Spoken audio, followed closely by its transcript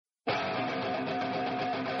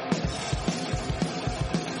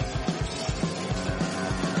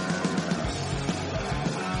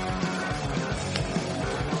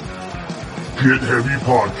Get Heavy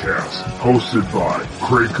Podcast, hosted by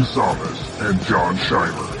Craig Casamas and John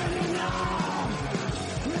Scheimer.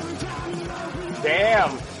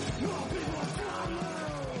 Damn.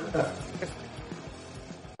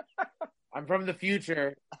 I'm from the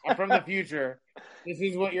future. This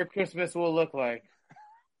is what your Christmas will look like.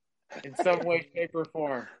 In some way, shape, or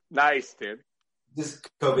form. Nice, dude. This is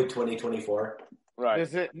COVID 2024. Right.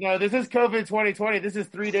 This is COVID 2020. This is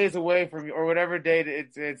 3 days away from you, or whatever date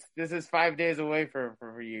it's. This is 5 days away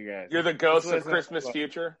for you guys. You're the ghost of Christmas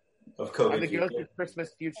future? Of COVID. I'm the ghost of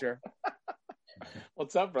Christmas future.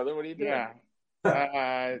 What's up, brother? What are you doing?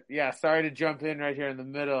 Yeah. Sorry to jump in right here in the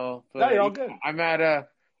middle. But No, you're all good. I'm at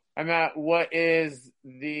what is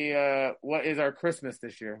our Christmas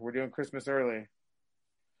this year? We're doing Christmas early.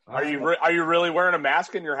 Are you really wearing a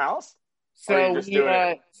mask in your house? So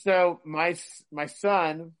my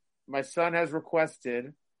son has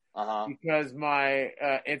requested because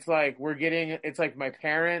it's like my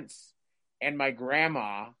parents and my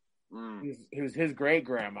grandma, who's his great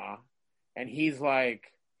grandma, and he's the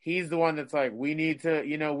one that's like, we need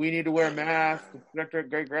to wear masks to protect our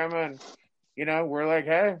great grandma, and we're like,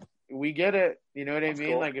 hey, we get it, you know what I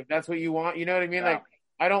mean? Cool. Like if that's what you want, you know what I mean? Yeah. Like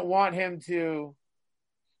I don't want him to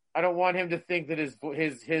think that his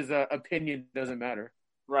opinion doesn't matter.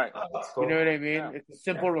 Right. You know what I mean? Yeah. It's a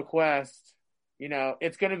simple request.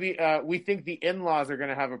 It's going to be, we think the in-laws are going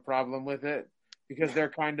to have a problem with it because they're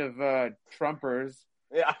kind of Trumpers.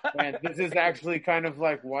 Yeah. And this is actually kind of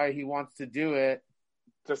like why he wants to do it.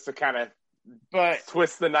 Just to kind of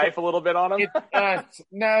twist the knife a little bit on him?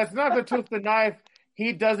 No, it's not to twist the knife.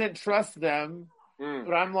 He doesn't trust them.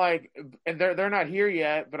 But I'm like, and they're not here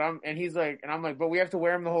yet. But I'm like, but we have to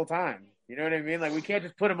wear them the whole time. You know what I mean? Like we can't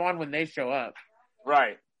just put them on when they show up.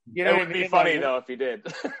 Right. You know it would be funny though if you did.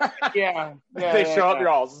 Yeah. They show up, you're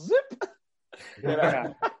all zip.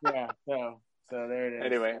 Yeah. So there it is.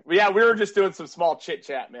 Anyway, we were just doing some small chit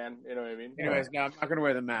chat, man. You know what I mean? Anyways, no, I'm not gonna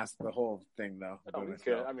wear the mask the whole thing though.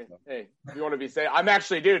 Hey, if you want to be safe, I'm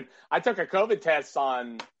actually, dude. I took a COVID test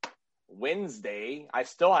on Wednesday. I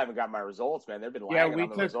still haven't got my results, man. They've been lying on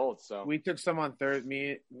the results. So we took some on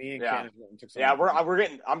Thursday. Me and Candace took some. Yeah,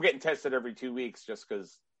 I'm getting tested every 2 weeks just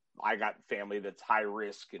because I got family that's high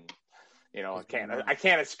risk, and I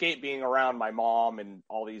can't escape being around my mom and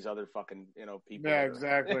all these other fucking people. Yeah,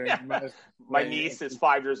 exactly. My niece is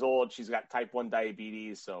 5 years old. She's got type 1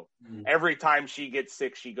 diabetes, so every time she gets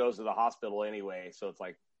sick, she goes to the hospital anyway. So it's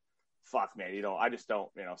like, fuck, man. I just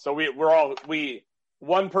don't. So we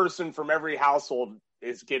one person from every household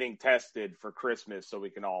is getting tested for Christmas, so we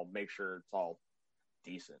can all make sure it's all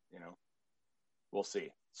decent. We'll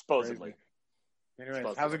see. Supposedly.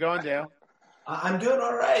 Anyways, how's it going, Dale? I'm doing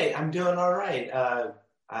all right.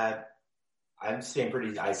 I'm staying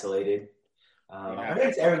pretty isolated. I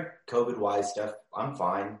think every COVID-wise stuff, I'm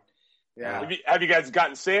fine. Yeah. Have you guys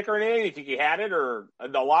gotten sick or anything? You think you had it, or a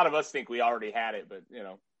lot of us think we already had it, but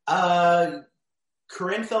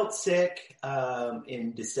Corinne felt sick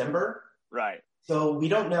in December. Right. So we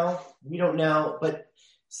don't know. But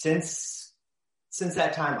since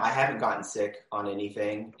that time, I haven't gotten sick on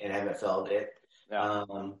anything and haven't felt it. Yeah.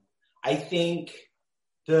 I think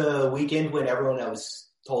the weekend when everyone was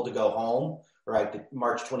told to go home, or like the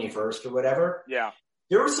March 21st or whatever. Yeah.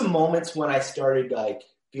 There were some moments when I started like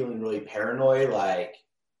feeling really paranoid, like,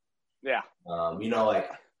 like,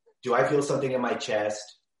 do I feel something in my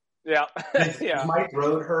chest? Yeah. Does my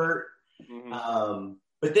throat hurt? Mm-hmm.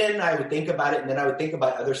 But then I would think about it, and then I would think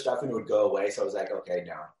about other stuff, and it would go away. So I was like, okay,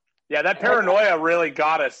 no. Yeah, that paranoia really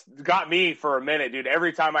got me for a minute, dude.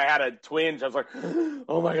 Every time I had a twinge, I was like,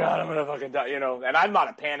 oh my God, I'm going to fucking die, And I'm not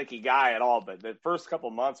a panicky guy at all, but the first couple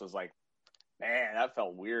months was like, man, that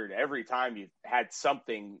felt weird. Every time you had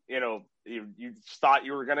something, you thought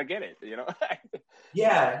you were going to get it,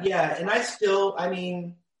 Yeah. And there's still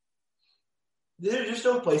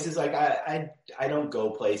places like I don't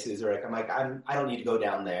go places, or like I'm like I don't need to go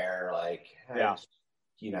down there. Like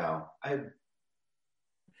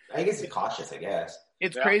I guess it's cautious. I guess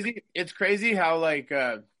it's crazy. It's crazy how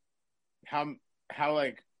how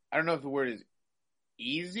I don't know if the word is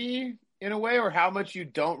easy in a way, or how much you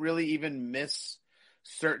don't really even miss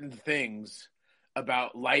certain things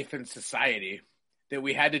about life and society that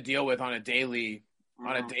we had to deal with on a daily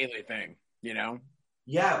thing.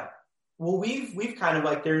 Yeah. Well, we've kind of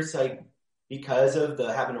like, there's like, because of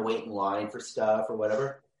the having to wait in line for stuff or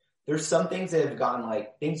whatever, there's some things that have gotten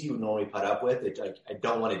like things you would normally put up with that like I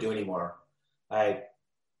don't want to do anymore. Like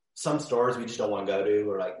some stores we just don't want to go to,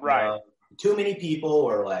 or like, right. too many people,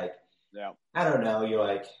 or like, I don't know, you're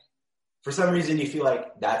like, for some reason you feel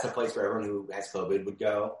like that's a place where everyone who has COVID would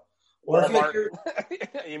go. Or Walmart.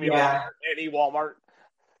 You mean Walmart? Any Walmart?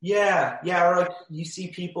 Yeah, or like you see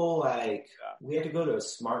people like we had to go to a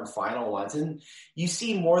Smart and Final once, and you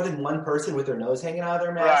see more than one person with their nose hanging out of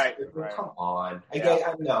their mask. Right. Come on,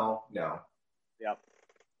 no. Yep,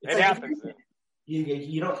 it happens.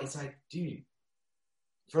 You don't. It's like, dude,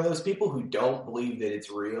 for those people who don't believe that it's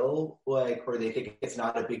real, like, or they think it's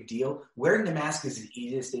not a big deal, wearing the mask is the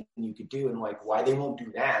easiest thing you could do, and like, why they won't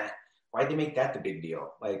do that? Why'd they make that the big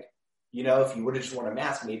deal? Like, if you were to just want a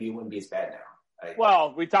mask, maybe it wouldn't be as bad now.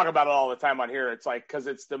 Well, we talk about it all the time on here. It's like, because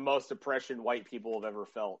it's the most oppression white people have ever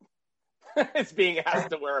felt. It's being asked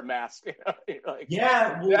to wear a mask. You're like,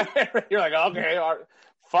 you're like, okay,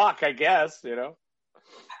 fuck, I guess.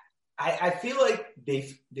 I feel like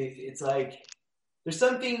it's like there's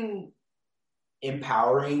something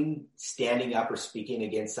empowering standing up or speaking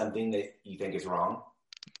against something that you think is wrong.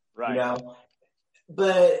 Right.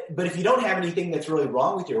 But if you don't have anything that's really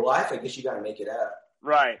wrong with your life, I guess you got to make it up.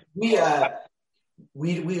 Right. We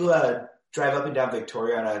drive up and down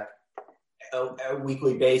Victoria on a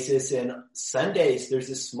weekly basis, and Sundays there's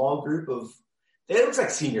this small group of, it looks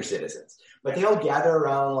like senior citizens, but they all gather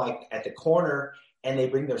around like at the corner and they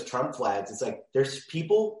bring those Trump flags. It's like there's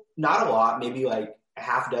people, not a lot, maybe like a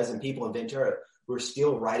half dozen people in Ventura who are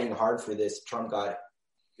still riding hard for this. Trump got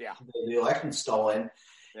the election stolen.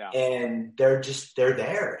 Yeah. And they're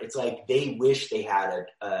there. It's like they wish they had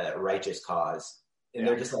a righteous cause, and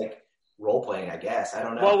they're just like role playing, I guess. I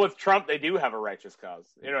don't know. Well, with Trump, they do have a righteous cause.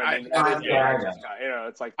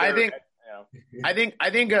 It's like I think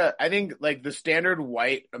like the standard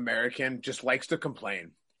white American just likes to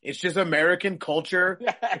complain. It's just American culture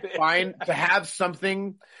to have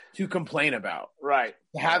something to complain about, right?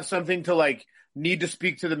 To have something to like need to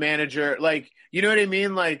speak to the manager, like, you know what I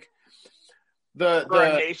mean, like.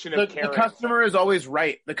 The customer is always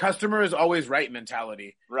right. The customer is always right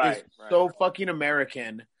mentality. Right. So fucking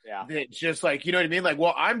American. Yeah. That just like, you know what I mean? Like,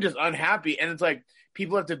 well, I'm just unhappy. And it's like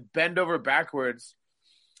people have to bend over backwards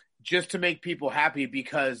just to make people happy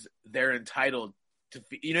because they're entitled to,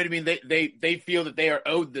 you know what I mean? They feel that they are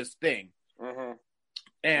owed this thing. Mm-hmm.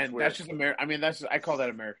 And that's just I call that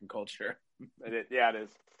American culture. It is.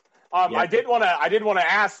 I did want to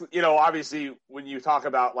ask, obviously when you talk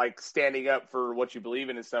about like standing up for what you believe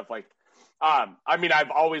in and stuff, like, I've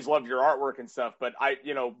always loved your artwork and stuff, but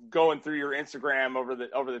going through your Instagram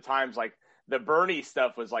over the times, like the Bernie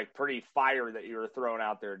stuff was like pretty fire that you were throwing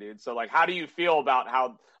out there, dude. So like, how do you feel about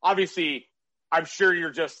how, obviously I'm sure you're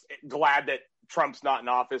just glad that Trump's not in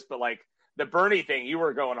office, but like the Bernie thing you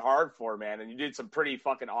were going hard for, man, and you did some pretty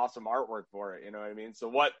fucking awesome artwork for it. You know what I mean? So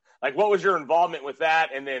what was your involvement with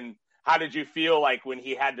that? And then how did you feel like when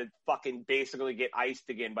he had to fucking basically get iced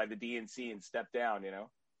again by the DNC and step down,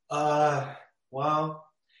 Well,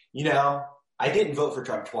 I didn't vote for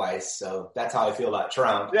Trump twice, so that's how I feel about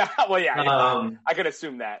Trump. Yeah, well, yeah. I could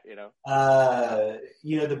assume that,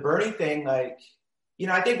 the Bernie thing, like,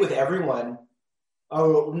 I think with everyone,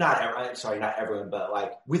 not everyone, but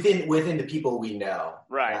like within the people we know.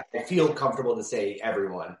 Right. I feel comfortable to say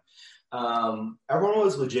everyone. Everyone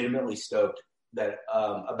was legitimately stoked that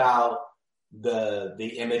about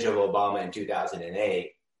the image of Obama in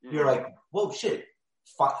 2008. Mm-hmm. You're like, whoa, shit,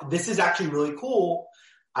 this is actually really cool.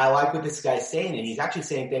 I like what this guy's saying, and he's actually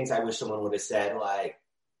saying things I wish someone would have said like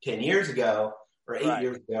 10 years ago or 8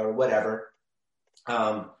 years ago or whatever.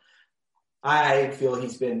 I feel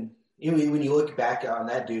he's been, when you look back on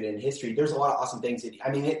that dude in history, there's a lot of awesome things.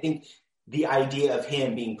 I think the idea of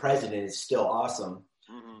him being president is still awesome,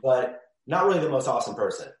 but not really the most awesome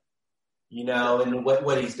person, and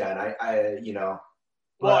what he's done.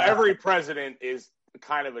 Well, every president is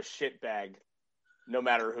kind of a shitbag, no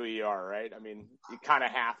matter who you are, right? I mean, you kind of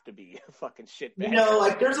have to be a fucking shitbag.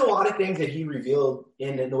 Like there's a lot of things that he revealed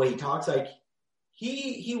in the way he talks. Like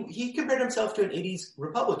he compared himself to an 80s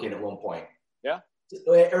Republican at one point. Yeah.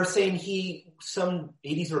 Or saying some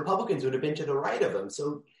 80s Republicans would have been to the right of him.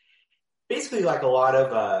 So basically like a lot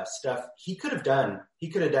of stuff he could have done. He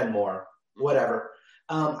could have done more, whatever.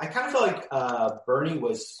 I kind of feel like Bernie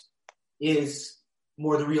is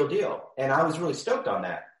more the real deal. And I was really stoked on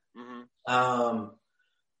that. Mm-hmm.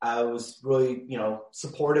 I was really,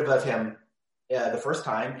 supportive of him the first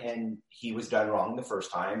time, and he was done wrong the first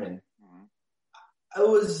time. And I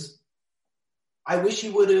wish he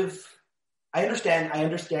would have. I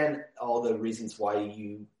understand all the reasons why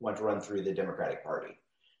you want to run through the Democratic Party.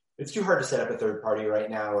 It's too hard to set up a third party right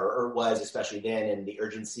now, or was, especially then, and the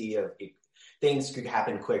urgency of things could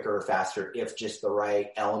happen quicker or faster if just the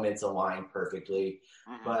right elements align perfectly.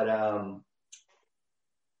 Mm-hmm. But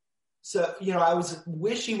so I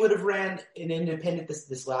wish he would have ran an independent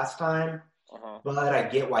this last time, but I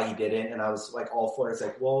get why he didn't, and I was like all for it. It's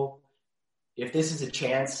like, well, if this is a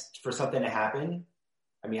chance for something to happen,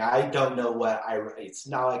 I mean, I don't know it's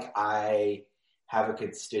not like I have a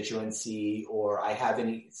constituency or I have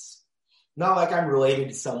any, it's not like I'm related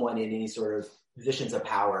to someone in any sort of positions of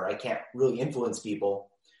power. I can't really influence people.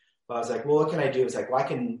 But I was like, well, what can I do? It's like, well, I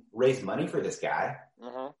can raise money for this guy.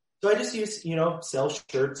 So I just use, sell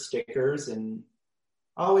shirts, stickers, and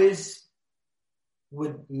always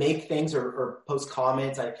would make things or post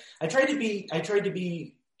comments. I tried to be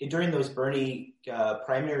during those Bernie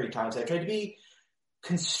primary times, I tried to be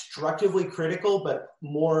constructively critical, but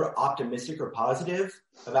more optimistic or positive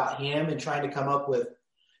about him, and trying to come up with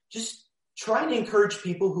just trying to encourage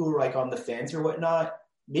people who are like on the fence or whatnot.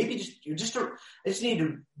 Maybe I just need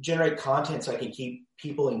to generate content so I can keep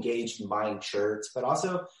people engaged in buying shirts, but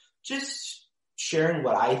also just sharing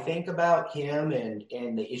what I think about him and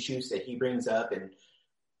the issues that he brings up and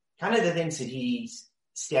kind of the things that he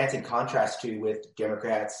stands in contrast to with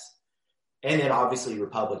Democrats and then obviously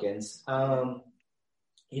Republicans. I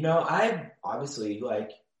obviously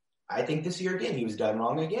I think this year again, he was done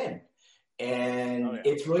wrong again. And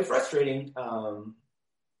it's really frustrating.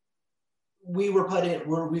 We've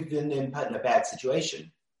been put in a bad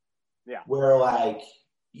situation. Yeah. Where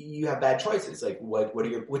you have bad choices. Like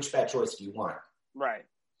which bad choice do you want? Right.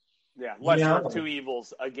 Yeah. Lesser of two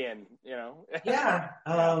evils again, Yeah.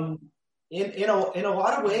 In a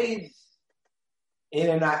lot of ways,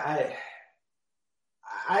 and I've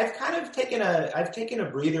kind of taken a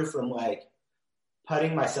breather from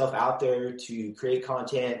putting myself out there to create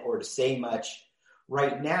content or to say much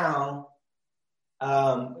right now.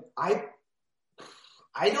 I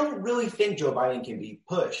don't really think Joe Biden can be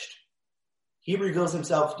pushed. He reveals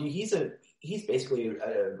himself. He's basically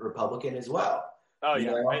a Republican as well. Oh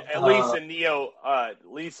yeah, at least a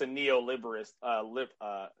neoliberal.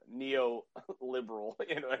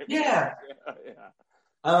 Yeah.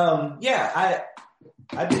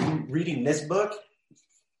 I've been reading this book.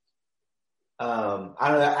 I don't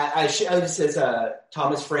know. I just says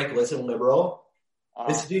Thomas Frank Listen Liberal.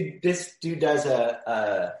 This dude does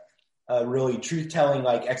a really truth telling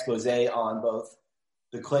expose on both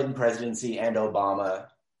the Clinton presidency and Obama.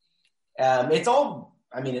 It's all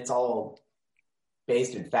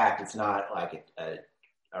based in fact. It's not like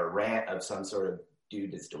a rant of some sort of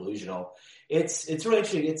dude that's delusional. It's really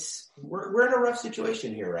interesting. We're in a rough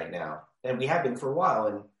situation here right now, and we have been for a while.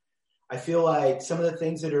 And I feel like some of the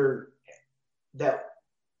things that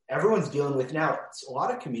everyone's dealing with now, a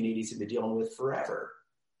lot of communities have been dealing with forever.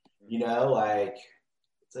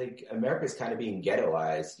 It's like America's kind of being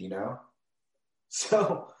ghettoized,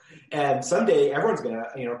 So, and someday everyone's gonna,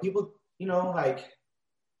 people,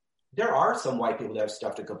 there are some white people that have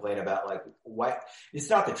stuff to complain about, it's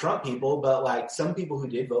not the Trump people, but some people who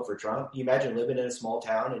did vote for Trump. You imagine living in a small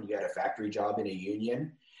town and you had a factory job in a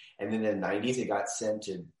union, and then in the 90s it got sent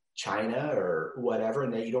to China or whatever,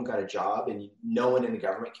 and then you don't got a job and no one in the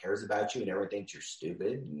government cares about you and everyone thinks you're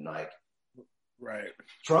stupid. And right.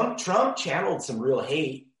 Trump channeled some real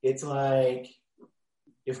hate. It's like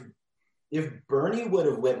if Bernie would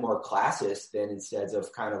have went more classist then instead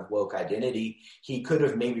of kind of woke identity, he could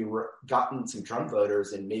have maybe gotten some Trump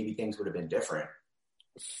voters and maybe things would have been different.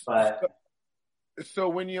 But so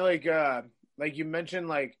when you you mentioned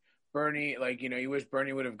Bernie, you wish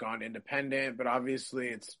Bernie would have gone independent, but obviously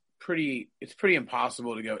it's pretty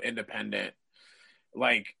impossible to go independent,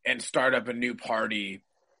 and start up a new party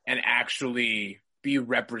and actually be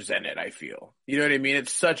represented, I feel. You know what I mean?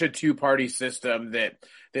 It's such a two-party system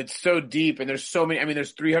that's so deep, and there's so many,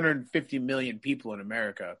 there's 350 million people in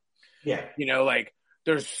America. Yeah.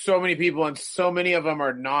 There's so many people, and so many of them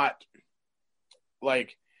are not,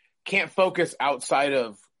 can't focus outside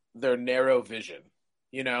of their narrow vision,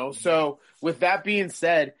 So with that being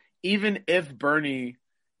said, even if Bernie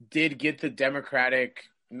did get the Democratic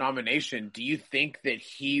nomination, do you think that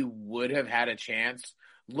he would have had a chance,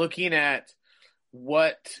 looking at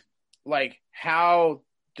how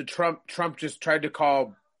the Trump just tried to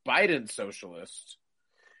call Biden socialist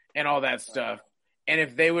and all that stuff? And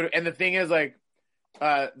if they would, and the thing is the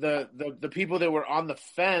people that were on the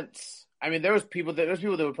fence, there was people that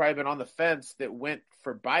would probably been on the fence that went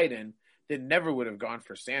for Biden that never would have gone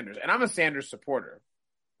for Sanders. And I'm a Sanders supporter.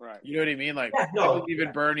 Right. You know what I mean? I believe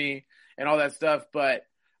in Bernie and all that stuff, but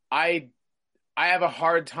I have a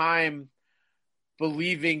hard time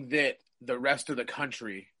believing that the rest of the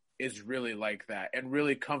country is really like that and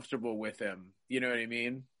really comfortable with him. You know what I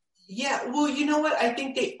mean? Yeah, well, you know what? I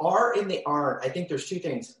think they are and they aren't. I think there's two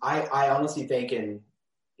things. I honestly think, and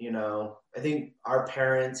I think our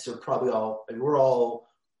parents are probably we're all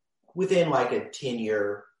within like a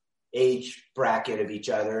 10-year age bracket of each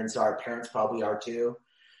other, and so our parents probably are too.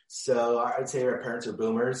 So I'd say our parents are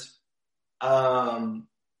boomers. Are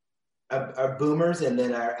boomers, and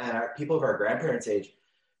then our people of our grandparents' age.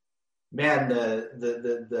 Man,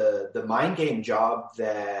 the mind game job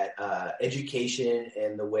that education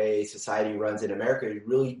and the way society runs in America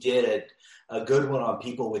really did a good one on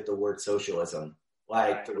people with the word socialism,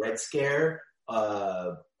 like the Red Scare,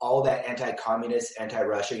 all that anti-communist,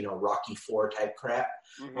 anti-Russia, Rocky IV type crap,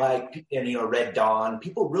 and Red Dawn.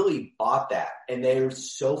 People really bought that, and they're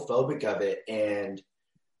so phobic of it, and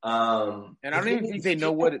I don't even think they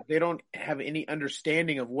know they don't have any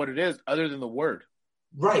understanding of what it is other than the word.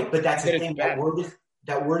 Right, but that's the thing. That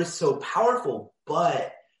word is so powerful,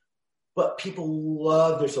 but people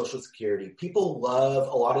love their Social Security. People love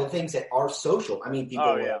a lot of the things that are social. I mean, people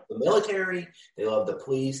love the military. They love the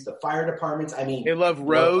police, the fire departments. I mean, they love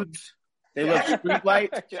roads. They love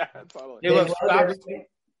streetlights. Yeah, totally. They love everything.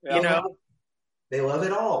 They love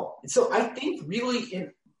it all. So I think really,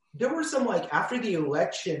 there were some after the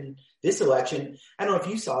election, this election. I don't know if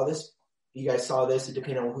you saw this. You guys saw this,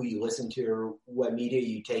 depending on who you listen to or what media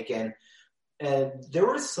you take in. And there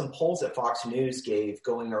was some polls that Fox News gave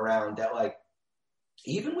going around that,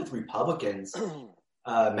 even with Republicans,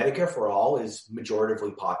 Medicare for All is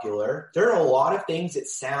majoritively popular. There are a lot of things that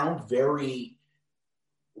sound very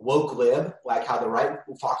woke lib, like how the right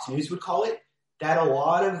Fox News would call it, that a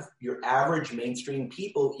lot of your average mainstream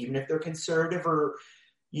people, even if they're conservative or,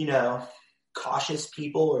 cautious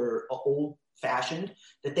people or old-fashioned,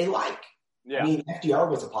 that they like. Yeah. I mean, FDR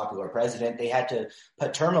was a popular president. They had to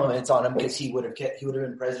put term limits on him because he would have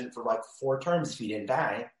been president for 4 terms if he didn't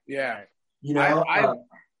die. Yeah.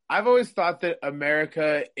 I've always thought that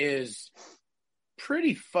America is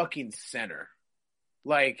pretty fucking center.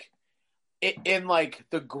 In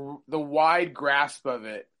the wide grasp of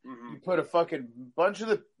it, you put a fucking bunch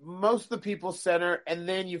of most of the people center, and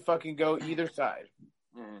then you fucking go either side.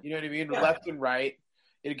 You know what I mean? Yeah. Left and right.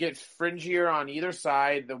 It gets fringier on either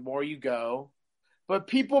side the more you go. But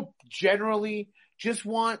people generally just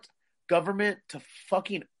want government to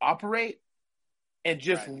fucking operate and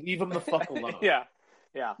just leave them the fuck alone. Yeah.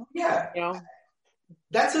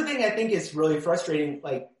 That's the thing I think is really frustrating.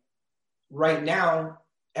 Right now,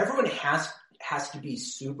 everyone has to be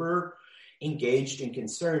super engaged and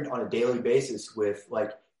concerned on a daily basis with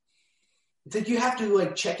it's you have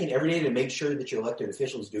to check in every day to make sure that your elected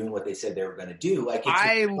officials doing what they said they were going to do. I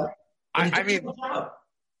mean,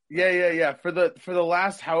 yeah. For the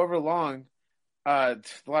last however long, the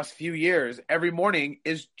last few years, every morning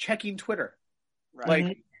is checking Twitter,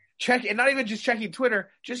 right? And not even just checking Twitter,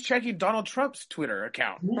 just checking Donald Trump's Twitter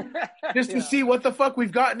account, just to see what the fuck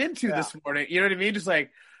we've gotten into this morning. You know what I mean? Just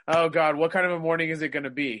oh God, what kind of a morning is it going to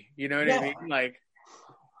be? You know what I mean?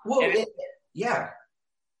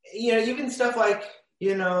 Even stuff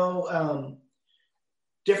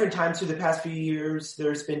different times through the past few years,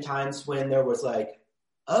 there's been times when there was a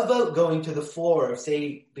vote going to the floor of,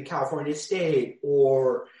 say, the California state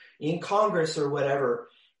or in Congress or whatever.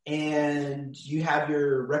 And you have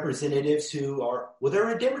your representatives who are, they're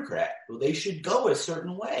a Democrat. Well, they should go a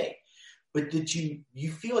certain way. But that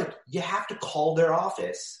you feel like you have to call their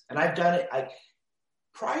office. And I've done it.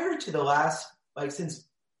 Prior to the last, since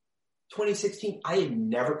 2016, I had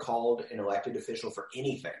never called an elected official for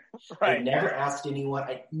anything. Right. I never asked anyone,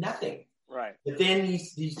 nothing. Right. But then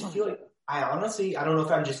you feel like, I don't know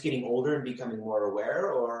if I'm just getting older and becoming more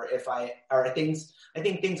aware, or I think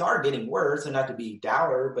things are getting worse, and not to be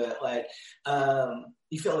dour, but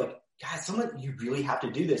you feel like, God, you really have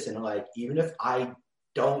to do this. And even if I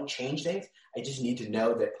don't change things, I just need to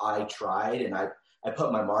know that I tried and I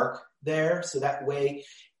put my mark there. So that way,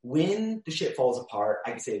 when the shit falls apart,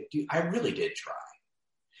 I can say, dude, I really did try.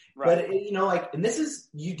 Right. But, and this is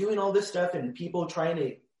you doing all this stuff and people trying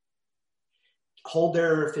to hold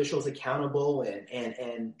their officials accountable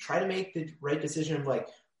and try to make the right decision of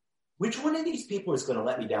which one of these people is going to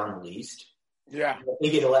let me down the least? Yeah. If they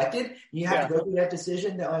get elected, you have to go through that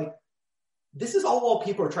decision that this is all while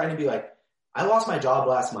people are trying to be I lost my job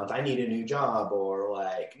last month. I need a new job, or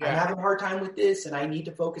I'm having a hard time with this and I need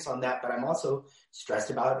to focus on that, but I'm also stressed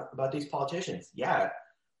about these politicians. Yeah. It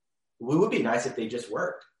would be nice if they just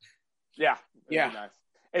worked. Yeah. Yeah. Nice.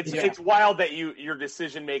 It's wild that your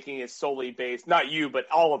decision making is solely based, not you, but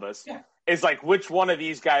all of us, is which one of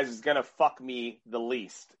these guys is going to fuck me the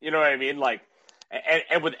least? You know what I mean?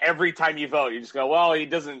 And with every time you vote, you just go, well, he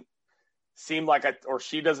doesn't seem like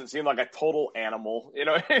she doesn't seem like a total animal, you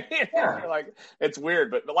know? Yeah. Like, it's weird,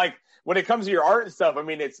 but like when it comes to your art and stuff, I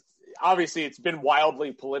mean, it's been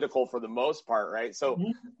wildly political for the most part, right? So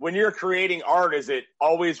when you're creating art, is it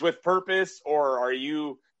always with purpose, or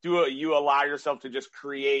do you allow yourself to just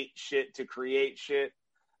create shit to create shit?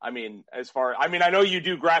 I mean, I know you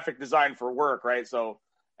do graphic design for work, right? So,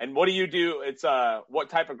 and what do you do? It's what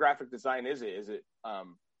type of graphic design is it? Is it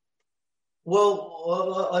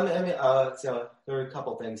so there are a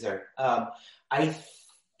couple things there. I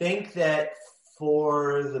think that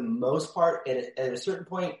for the most part, at a certain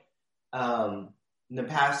point, in the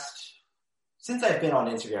past, since I've been on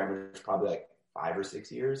Instagram, which is probably like 5 or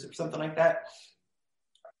 6 years or something like that,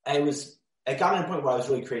 I got to a point where I was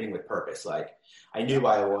really creating with purpose. Like, I knew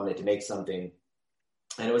I wanted to make something,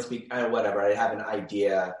 and it was whatever. I have an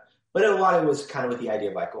idea, but a lot of it was kind of with the idea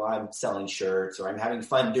of like, well, I'm selling shirts, or I'm having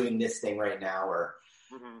fun doing this thing right now, or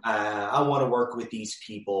I want to work with these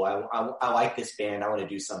people. I like this band. I want to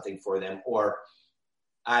do something for them, or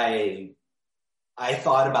I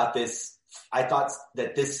thought about this. I thought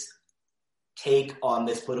that this take on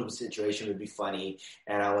this political situation would be funny,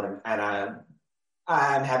 and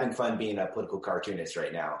I'm having fun being a political cartoonist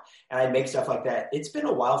right now. And I make stuff like that. It's been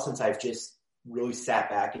a while since I've just really sat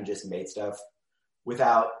back and just made stuff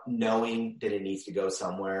without knowing that it needs to go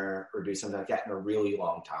somewhere or do something like that in a really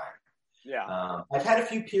long time. Yeah. I've had a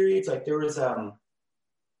few periods, like there was a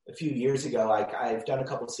few years ago, like I've done a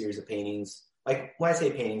couple of series of paintings. Like when I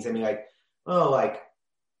say paintings, I mean like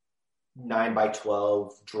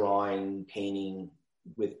 9x12 drawing, painting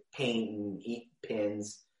with paint and ink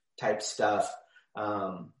pens type stuff.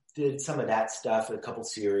 Did some of that stuff, a couple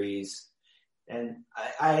series. And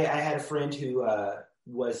I had a friend who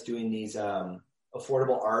was doing these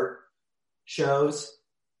affordable art shows,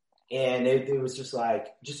 and it was just like,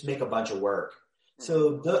 just make a bunch of work.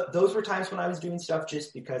 So those were times when I was doing stuff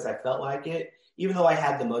just because I felt like it, even though I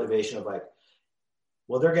had the motivation of like,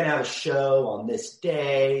 well, they're going to have a show on this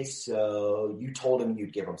day, so you told them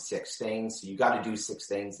you'd give them 6 things, so you got to do 6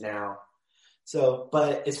 things now. So,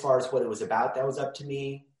 but as far as what it was about, that was up to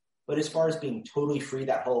me. But as far as being totally free,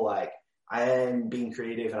 that whole like, I am being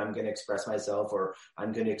creative and I'm going to express myself, or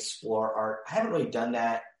I'm going to explore art, I haven't really done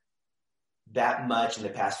that much in the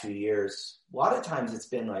past few years. A lot of times it's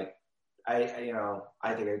been like, I think I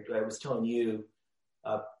was telling you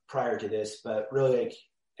prior to this, but really like,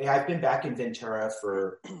 I've been back in Ventura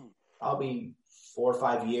for probably 4 or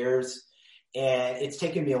 5 years, and it's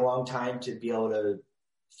taken me a long time to be able to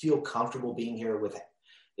feel comfortable being here with it.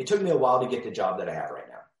 It took me a while to get the job that I have right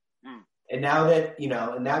now. And now that,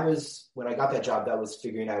 and that was when I got that job, that was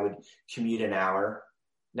figuring I would commute an hour.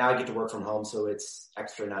 Now I get to work from home, so it's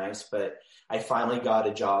extra nice, but I finally got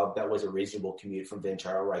a job that was a reasonable commute from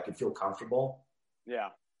Ventura where I could feel comfortable.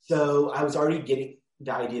 Yeah. So I was already getting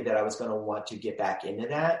the idea that I was going to want to get back into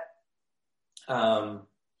that.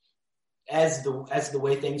 As the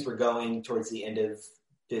way things were going towards the end of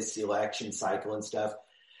this election cycle and stuff,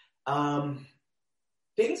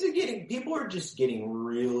 people are just getting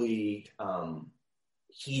really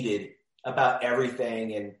heated about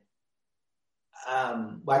everything.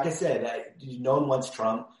 And like I said, no one wants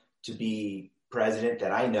Trump to be president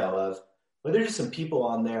that I know of, but there's just some people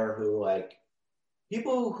on there who I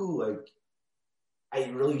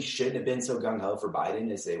really shouldn't have been so gung-ho for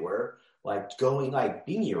Biden as they were, like going, like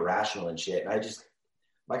being irrational and shit. And I just,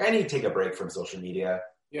 like, I need to take a break from social media.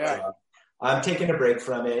 Yeah. So I'm taking a break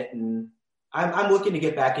from it, and I'm looking to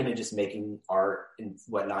get back into just making art and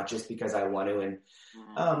whatnot, just because I want to. And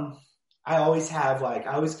I always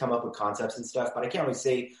come up with concepts and stuff, but I can't really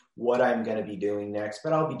say what I'm going to be doing next,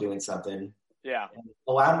 but I'll be doing something. Yeah. And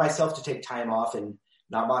allowing myself to take time off and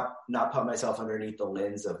not put myself underneath the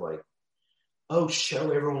lens of like, oh,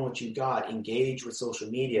 show everyone what you got, engage with social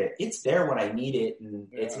media. It's there when I need it. And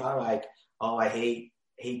It's not like, oh, I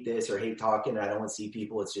hate this or hate talking and I don't want to see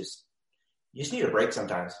people. It's just, you just need a break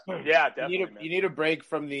sometimes. Yeah, definitely. You need a break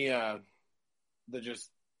from the just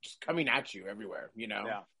coming at you everywhere,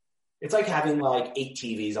 Yeah. It's like having like 8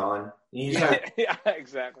 TVs on. You just yeah,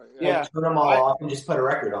 exactly. Yeah. Turn them all off and just put a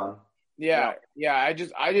record on. Yeah. I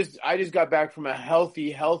just got back from a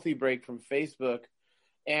healthy break from Facebook.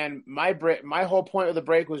 And my whole point of the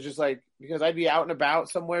break was just like, because I'd be out and about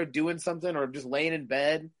somewhere doing something or just laying in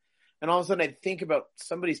bed, and all of a sudden I'd think about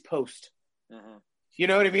somebody's post. Mm-hmm. You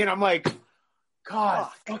know what I mean? I'm like,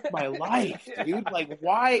 God, fuck my life, dude. Like,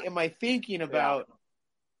 why am I thinking about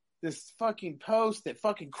this fucking post that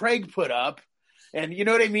fucking Craig put up? And you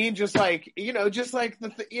know what I mean? Just like,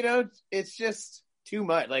 it's just too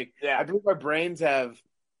much. Like, I believe our brains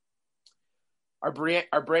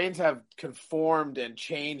have conformed and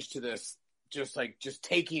changed to this just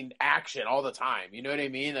taking action all the time. You know what I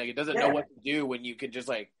mean? Like, it doesn't know what to do when you could just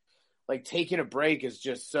like taking a break is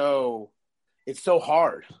just it's so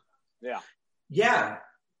hard. Yeah. Yeah.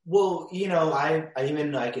 Well, you know, I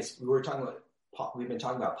even like, we've been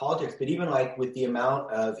talking about politics, but even like with the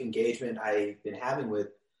amount of engagement I've been having with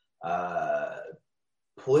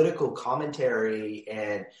political commentary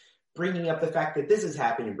and bringing up the fact that this is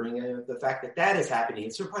happening, bringing up the fact that that is happening,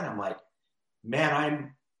 at a certain point I'm like,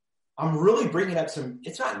 man, I'm really bringing up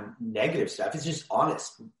it's not negative stuff. It's just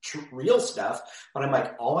honest, real stuff. But I'm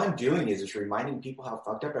like, all I'm doing is just reminding people how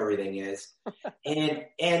fucked up everything is. and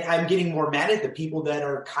I'm getting more mad at the people that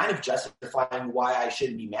are kind of justifying why I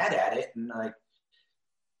shouldn't be mad at it. And like,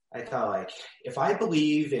 I thought, like, if I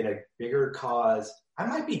believe in a bigger cause, I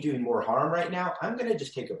might be doing more harm right now. I'm going to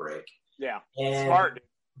just take a break. Yeah. And smart.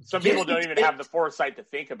 Some people don't even have the foresight to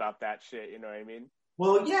think about that shit. You know what I mean?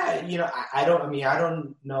 Well, yeah, you know, I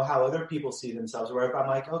don't know how other people see themselves, where if I'm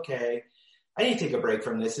like, okay, I need to take a break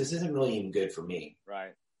from this. This isn't really even good for me.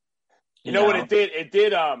 Right. You know what it did? It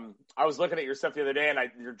did. I was looking at your stuff the other day, and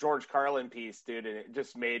your George Carlin piece, dude, and it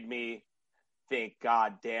just made me think,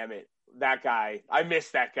 God damn it, that guy. I miss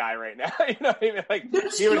that guy right now. You know what I mean?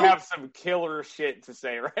 Like, he would have some killer shit to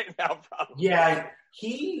say right now, probably. Yeah,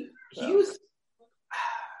 he was.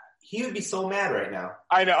 He would be so mad right now.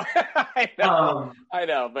 I know. I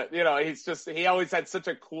know. But, you know, he always had such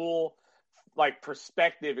a cool, like,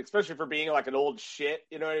 perspective, especially for being, like, an old shit,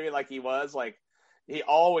 you know what I mean? Like, he was, like, he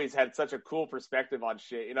always had such a cool perspective on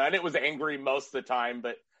shit, you know, and it was angry most of the time,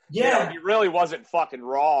 but, you know, he really wasn't fucking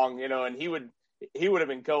wrong, you know, and he would have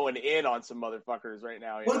been going in on some motherfuckers right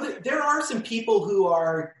now. Well, there are some people who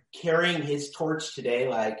are carrying his torch today,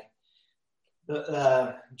 like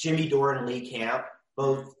Jimmy Dore and Lee Camp.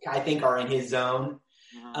 Both, I think, are in his zone.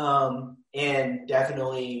 Mm-hmm. And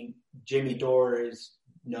definitely Jimmy Dore is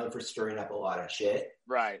known for stirring up a lot of shit.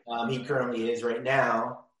 Right. He currently is right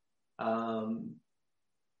now trying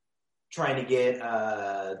to get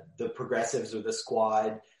the progressives or the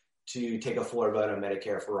squad to take a floor vote on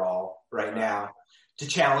Medicare for all right now to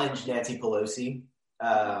challenge Nancy Pelosi.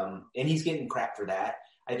 And he's getting crap for that.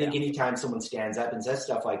 I think anytime someone stands up and says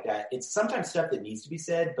stuff like that, it's sometimes stuff that needs to be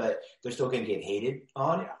said, but they're still going to get hated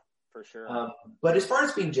on. Yeah, for sure. But as far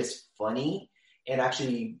as being just funny and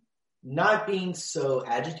actually not being so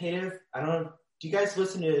agitative, I don't know. Do you guys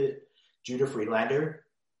listen to Judah Friedlander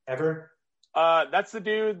ever? That's the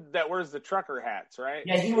dude that wears the trucker hats, right?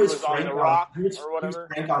 Yeah, he was on The Rock or whatever.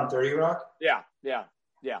 He was Frank on 30 Rock. Yeah.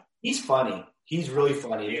 He's funny. He's really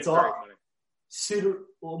funny. It's all a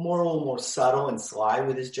little more subtle and sly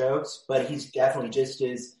with his jokes, but he's definitely just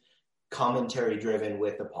as commentary driven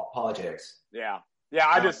with the politics. Yeah.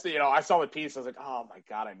 I just, you know, I saw the piece. I was like, oh my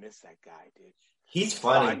God, I miss that guy, dude. He's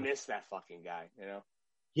funny. I miss that fucking guy, you know?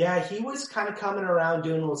 Yeah, he was kind of coming around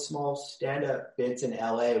doing little small stand-up bits in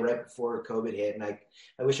LA right before COVID hit, and I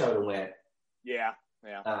wish I would have went. Yeah.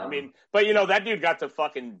 I mean, but you know, that dude got to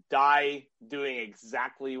fucking die doing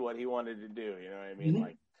exactly what he wanted to do, you know what I mean? Mm-hmm.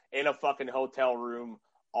 Like, in a fucking hotel room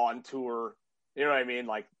on tour, you know what I mean?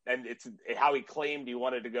 Like, and it's how he claimed he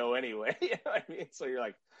wanted to go anyway. You know what I mean? So you're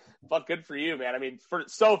like, fuck, good for you, man. I mean, for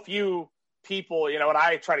so few people, you know, and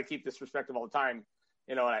I try to keep this perspective all the time,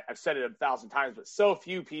 you know, and I've said it 1,000 times, but so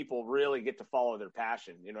few people really get to follow their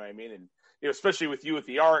passion, you know what I mean? And, you know, especially with you with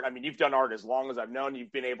the art, I mean, you've done art as long as I've known,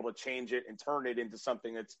 you've been able to change it and turn it into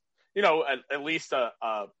something that's, you know, at least a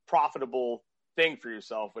profitable thing for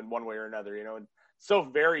yourself in one way or another, you know, and so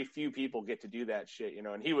very few people get to do that shit, you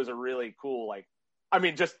know, and he was a really cool, like, I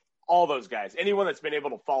mean, just all those guys, anyone that's been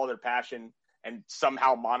able to follow their passion and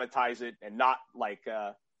somehow monetize it and not like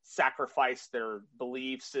sacrifice their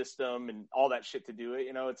belief system and all that shit to do it,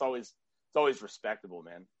 you know, it's always respectable,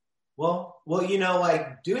 man. Well, you know,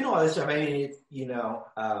 like doing all this stuff, I mean, it's, you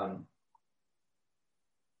know,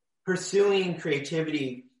 pursuing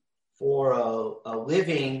creativity for a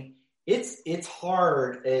living, it's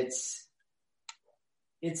hard. It's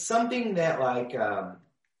something that like,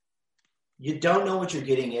 you don't know what you're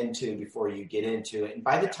getting into before you get into it. And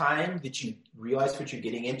by the time that you realize what you're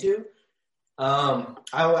getting into,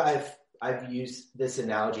 I've used this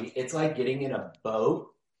analogy. It's like getting in a boat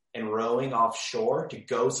and rowing offshore to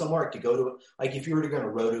go somewhere, to go to, like if you were to go to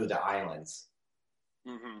row to the islands.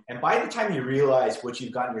 Mm-hmm. And by the time you realize what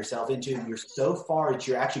you've gotten yourself into, you're so far that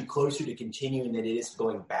you're actually closer to continuing than it is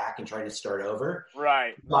going back and trying to start over.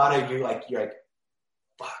 Right. You're like,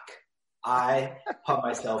 fuck, I put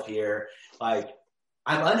myself here. Like,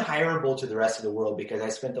 I'm unhireable to the rest of the world because I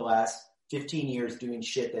spent the last 15 years doing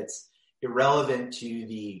shit that's irrelevant to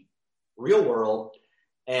the real world.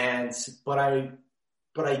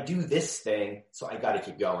 But I do this thing, so I got to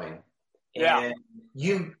keep going. And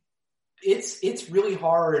it's really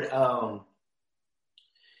hard.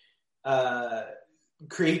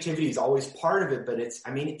 Creativity is always part of it, but it's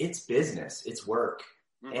business, it's work.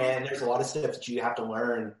 Mm-hmm. And there's a lot of stuff that you have to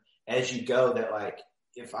learn as you go that, like,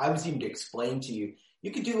 if I was even to explain to you,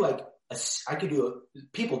 you could do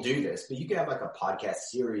people do this, but you could have like a podcast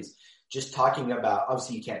series just talking about,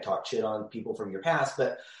 obviously you can't talk shit on people from your past,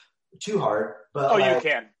 but too hard. But you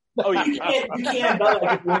can. You can,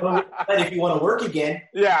 but if you want to work again.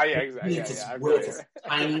 Yeah, exactly. It's a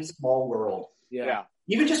tiny, small world. Yeah.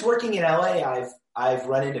 Even just working in LA, I've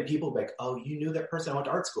run into people like, oh, you knew that person I went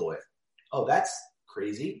to art school with. Oh, that's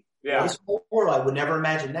crazy. Yeah. This whole world, I would never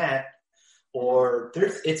imagine that. Or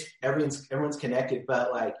everyone's connected,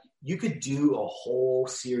 but like you could do a whole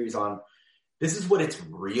series on this is what it's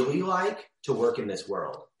really like to work in this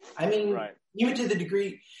world. I mean, even to the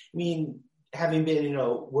degree, having been,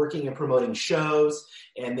 working and promoting shows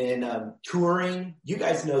and then touring, you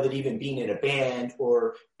guys know that even being in a band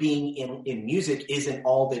or being in music isn't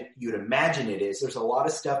all that you'd imagine it is. There's a lot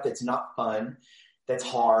of stuff that's not fun, that's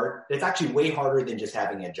hard, that's actually way harder than just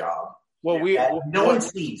having a job. Well, no one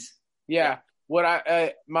sees. Yeah. What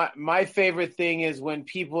my favorite thing is when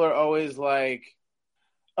people are always like,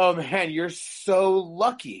 oh man, you're so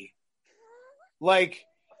lucky. Like,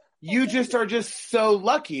 you are just so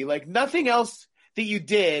lucky. Like, nothing else that you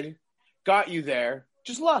did got you there.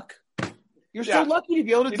 Just luck. You're so lucky to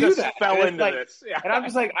be able to do that. Fell into this. Yeah. And I'm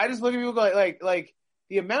just like, I just look at people like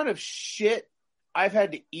the amount of shit I've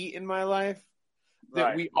had to eat in my life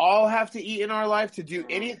that we all have to eat in our life to do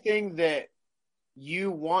anything that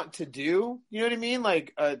you want to do. You know what I mean?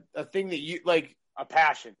 Like a thing that you like. A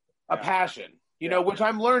passion. A passion. You know, which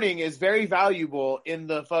I'm learning is very valuable in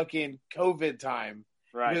the fucking COVID time.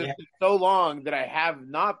 Right. Because it's so long that I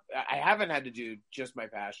haven't had to do just my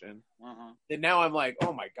passion. And now I'm like,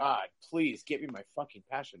 oh my God, please get me my fucking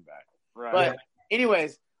passion back. Right. But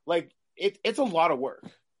anyways, like it's a lot of work.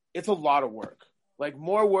 It's a lot of work. Like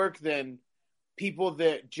more work than people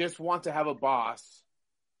that just want to have a boss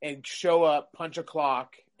and show up, punch a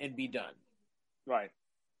clock, and be done. Right.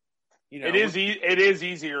 It is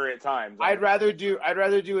easier at times. I'd rather do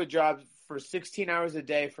a job for 16 hours a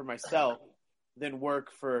day for myself than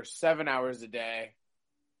work for 7 hours a day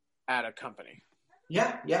at a company.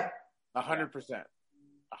 Yeah. 100%.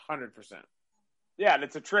 100%. Yeah, and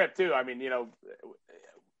it's a trip too. I mean,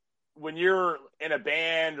 when you're in a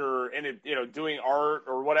band or doing art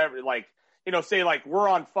or whatever, like, say like we're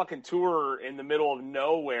on fucking tour in the middle of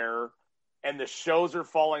nowhere and the shows are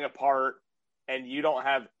falling apart and you don't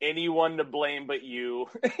have anyone to blame but you,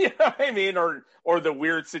 you know what I mean? Or the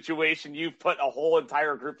weird situation you've put a whole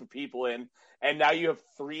entire group of people in and now you have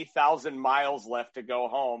 3,000 miles left to go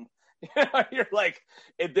home. You're like,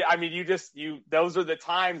 those are the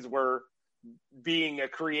times where being a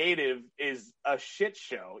creative is a shit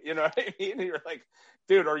show. You know what I mean? And you're like,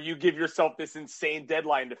 dude, or you give yourself this insane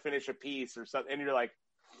deadline to finish a piece or something. And you're like,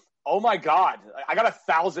 oh my God, I got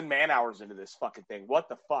 1,000 man hours into this fucking thing. What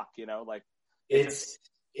the fuck? Like it's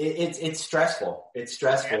stressful. It's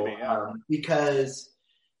stressful because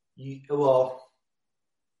you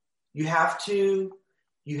have to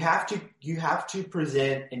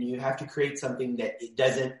present and you have to create something that it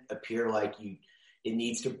doesn't appear like it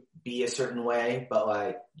needs to be a certain way, but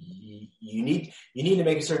like you need to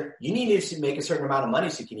make a certain amount of money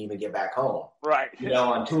so you can even get back home. Right.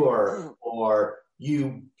 On tour, or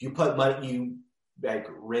you put money, you like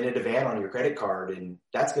rented a van on your credit card and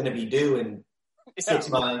that's going to be due in 6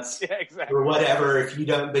 months or whatever. If you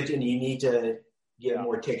don't, but you need to get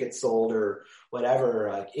more tickets sold or whatever.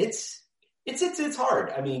 Like it's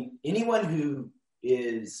hard. I mean, anyone who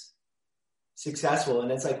is successful,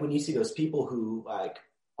 and it's like when you see those people who like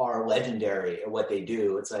are legendary at what they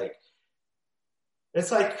do, it's like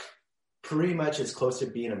pretty much as close to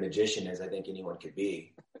being a magician as I think anyone could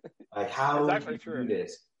be. Like how you do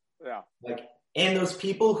this. Yeah. Like, and those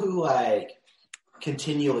people who like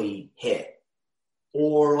continually hit,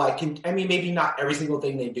 or like, maybe not every single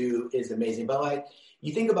thing they do is amazing, but like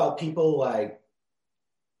you think about people like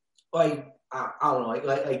I don't know,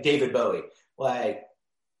 like David Bowie, like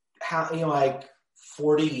how, like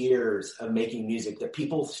 40 years of making music that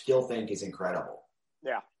people still think is incredible.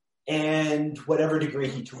 Yeah. And whatever degree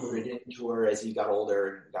he didn't tour as he got older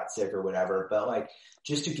and got sick or whatever, but like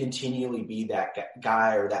just to continually be that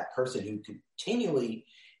guy or that person who continually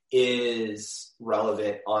is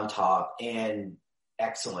relevant, on top, and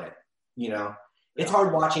excellent. It's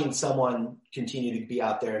hard watching someone continue to be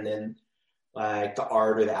out there and then like the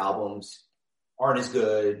art or the albums aren't as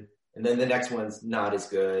good, and then the next one's not as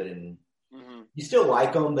good, and you still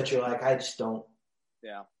like them, but you're like, I just don't.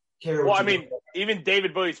 Yeah. care. Well, I mean, even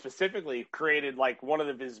David Bowie specifically created like one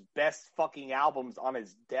of his best fucking albums on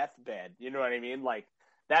his deathbed. You know what I mean? Like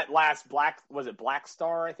that last Black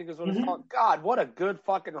Star, I think is what it's called. God, what a good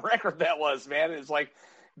fucking record that was, man. It's like,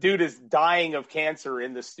 dude is dying of cancer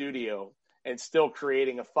in the studio and still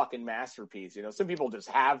creating a fucking masterpiece. You know, some people just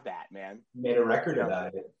have that, man. Made a record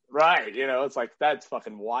about it. Right. You know, it's like, that's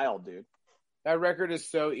fucking wild, dude. That record is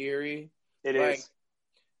so eerie. It is.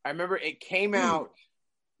 I remember it came out.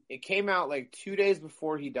 It came out like 2 days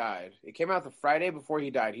before he died. It came out the Friday before he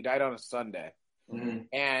died. He died on a Sunday. Mm-hmm.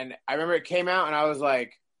 And I remember it came out and I was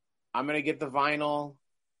like, I'm going to get the vinyl.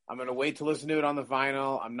 I'm going to wait to listen to it on the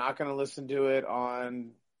vinyl. I'm not going to listen to it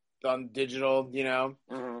on digital, you know?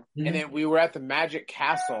 Mm-hmm. And then we were at the Magic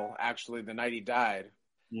Castle, actually, the night he died.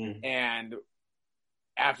 Mm-hmm. And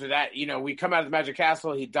after that, you know, we come out of the Magic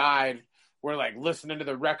Castle, he died. We're like listening to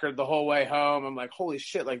the record the whole way home. I'm like, holy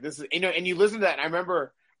shit, like this is, you know, and you listen to that. And I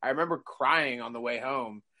remember crying on the way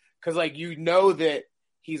home because, like, you know that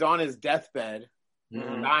he's on his deathbed,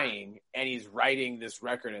 dying, and he's writing this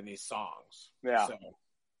record and these songs. Yeah, so,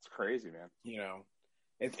 it's crazy, man. You know,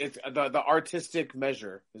 it's the artistic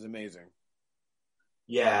measure is amazing.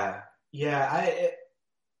 Yeah.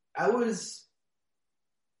 I was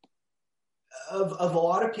of a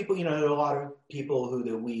lot of people. You know, a lot of people who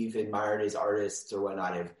that we've admired as artists or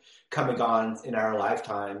whatnot have come and gone in our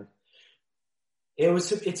lifetime.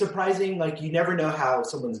 It's surprising, like, you never know how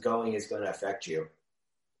someone's going is going to affect you.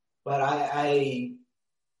 But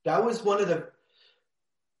that was one of the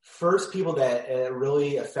first people that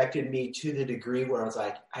really affected me to the degree where I was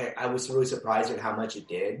like, I was really surprised at how much it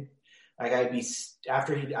did. Like I'd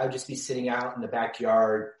just be sitting out in the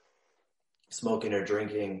backyard, smoking or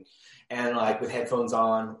drinking, and like with headphones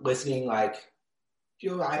on, listening, like,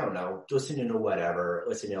 you know, I don't know, listening to whatever,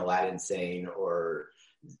 listening to Aladdin Sane or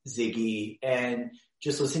Ziggy, and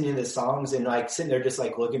just listening to the songs and like sitting there just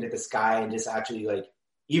like looking at the sky and just actually like,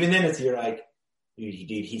 even then you're like, dude,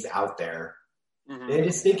 he's out there. Mm-hmm. And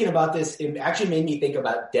just thinking about this, it actually made me think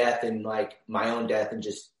about death and like my own death and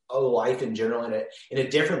just life in general in a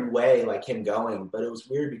different way, like him going. But it was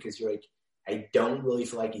weird because you're like, I don't really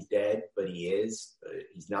feel like he's dead, but he is, but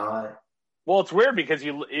he's not. Well, it's weird because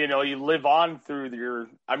you live on through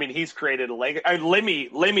I mean, he's created a legacy. I mean,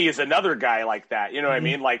 Lemmy is another guy like that. You know what I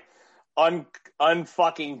mean? Like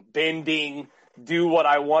unfucking bending, do what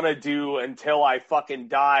I want to do until I fucking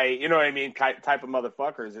die. You know what I mean? Type of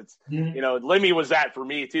motherfuckers. It's, you know, Lemmy was that for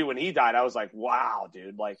me too. When he died, I was like, wow,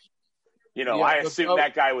 dude. Like, you know, I assumed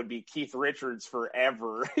that guy would be Keith Richards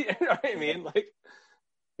forever. You know what I mean? Like,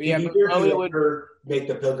 yeah, did you ever make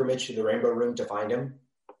the pilgrimage to the Rainbow Room to find him?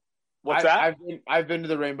 What's that? I've been to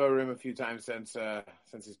the Rainbow Room a few times since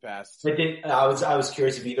he's passed. But I was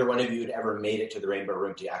curious if either one of you had ever made it to the Rainbow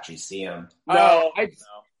Room to actually see him. No,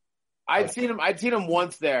 I'd seen him. I'd seen him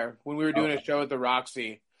once there when we were doing a show at the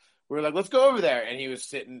Roxy. We were like, let's go over there, and he was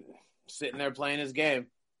sitting there playing his game.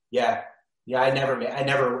 Yeah. I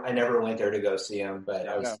never went there to go see him, but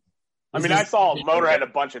I was. Yeah. I mean, I saw Motorhead a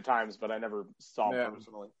bunch of times, but I never saw him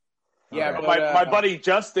personally. Yeah, but, my buddy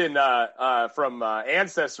Justin from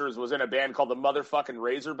Ancestors was in a band called the motherfucking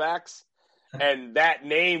Razorbacks, and that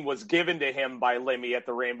name was given to him by Lemmy at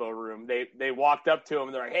the Rainbow Room. They walked up to him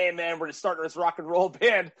and they're like, "Hey man, we're just starting this rock and roll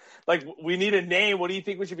band. Like, we need a name. What do you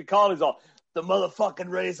think we should be called?" He's all, "The motherfucking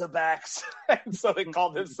Razorbacks." And so they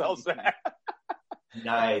called themselves that.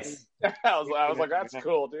 Nice. I was like, that's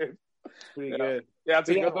cool, dude. Pretty good. Yeah, it's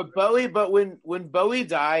good. But Bowie, when Bowie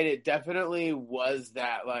died, it definitely was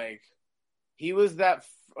that, like, he was that,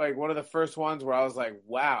 like, one of the first ones where I was like,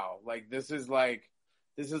 wow, like, this is like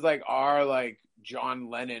our, like, John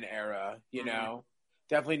Lennon era, you know?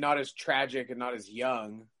 Definitely not as tragic and not as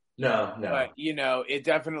young. No. But, you know, it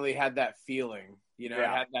definitely had that feeling, you know? It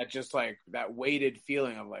had that just, like, that weighted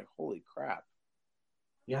feeling of, like, holy crap.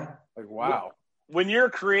 Yeah. Like, wow. When you're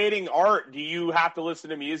creating art, do you have to listen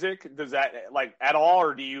to music? Does that, like, at all,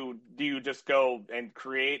 or do you just go and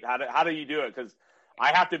create? How do you do it? Because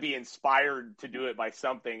I have to be inspired to do it by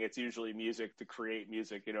something. It's usually music, to create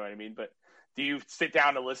music. You know what I mean? But do you sit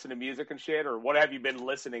down to listen to music and shit, or what have you been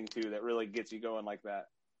listening to that really gets you going like that?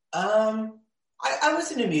 I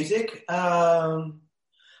listen to music. I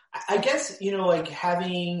guess, you know, like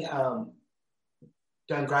having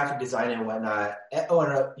done graphic design and whatnot. Oh,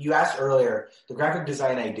 no, you asked earlier, the graphic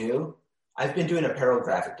design I do, I've been doing apparel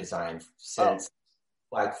graphic design since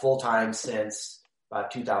like full time since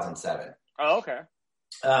about 2007. Oh, okay.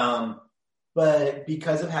 But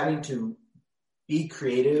because of having to be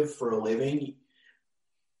creative for a living,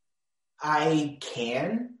 I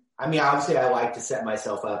mean, obviously I like to set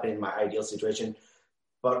myself up in my ideal situation,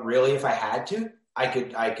 but really if I had to, I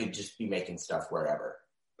could just be making stuff wherever.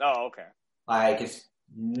 Oh, okay. Like it's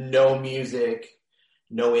no music,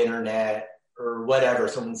 no internet or whatever.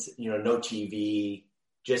 Someone's, no TV,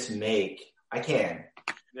 just make. I can.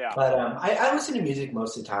 Yeah. But I listen to music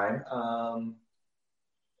most of the time.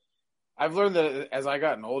 I've learned that as I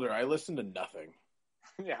gotten older, I listen to nothing.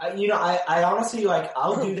 Yeah. I honestly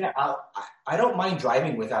I'll do that. I don't mind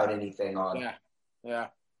driving without anything on. Yeah. Yeah.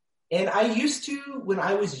 And I used to, when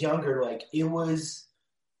I was younger, it was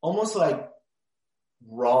almost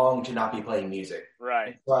wrong to not be playing music.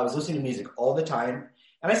 Right. So I was listening to music all the time,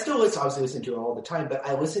 and I still obviously listen to it all the time, but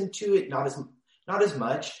I listen to it not as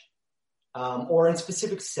much, or in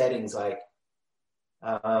specific settings. A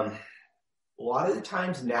lot of the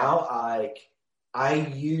times now, I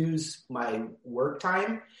use my work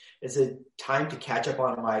time as a time to catch up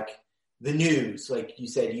on the news. Like you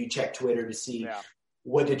said, you check Twitter to see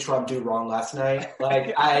what did Trump do wrong last night.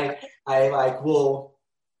 I will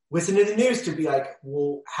listen to the news to be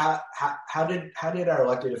well, how did our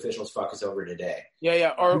elected officials fuck us over today?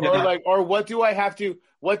 Yeah. Or what do I have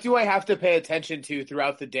to pay attention to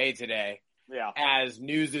throughout the day today? Yeah. As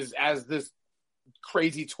this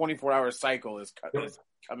crazy 24-hour cycle is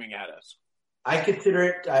coming at us. I consider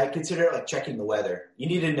it like checking the weather. You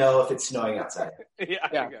need to know if it's snowing outside.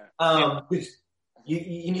 Yeah.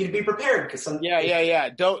 You need to be prepared because Don't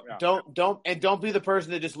be the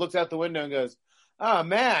person that just looks out the window and goes, "Oh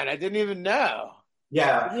man, I didn't even know.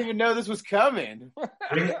 Yeah, I didn't even know this was coming."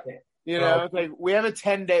 It's like we have a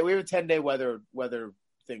 10-day weather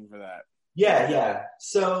thing for that. Yeah.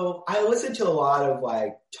 So I listen to a lot of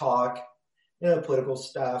talk, political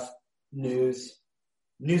stuff, news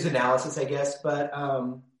analysis, I guess. But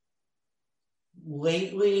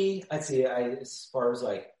lately, let's see. As far as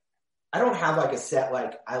I don't have a set,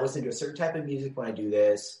 I listen to a certain type of music when I do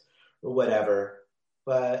this or whatever.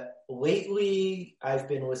 But lately I've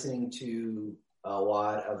been listening to a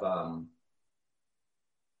lot of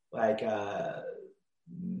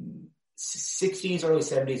 60s, early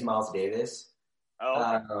 70s Miles Davis.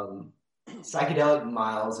 Oh. Psychedelic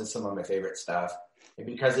Miles is some of my favorite stuff. And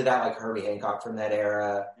because of that, Herbie Hancock from that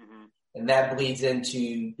era. Mm-hmm. And that bleeds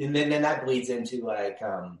into,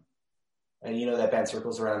 that band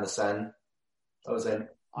Circles Around the Sun. That was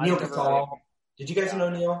Neil Casal. Did you guys know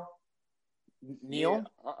Neil? Neil?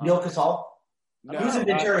 Neil Casal? No, he was a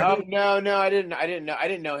guitarist. No, I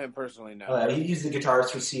didn't know him personally. No, he's the guitarist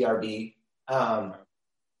for CRB.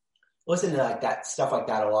 Listen to that stuff like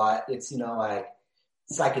that a lot. It's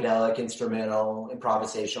psychedelic, instrumental,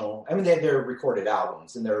 improvisational. I mean, they're recorded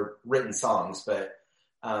albums and they're written songs, but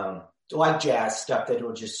jazz stuff that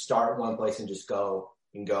will just start one place and just go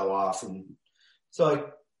off. And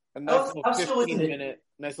so a nice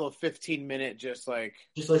little 15-minute, just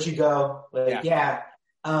let you go. But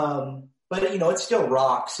it's still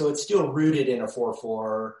rock, so it's still rooted in a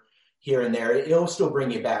 4/4 here and there. It'll still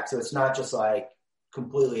bring you back, so it's not just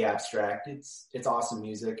completely abstract. It's awesome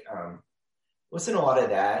music. Listen to a lot of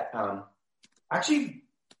that. Actually,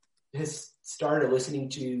 has started listening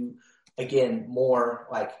to again more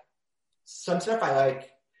some stuff I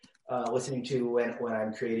like listening to when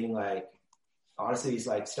I'm creating honestly,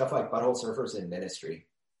 it's stuff like Butthole Surfers and Ministry.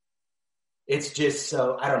 It's just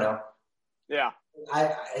so, I don't know. Yeah.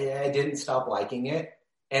 I didn't stop liking it.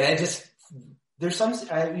 And there's some,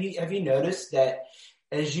 have you noticed that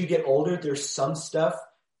as you get older, there's some stuff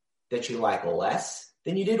that you like less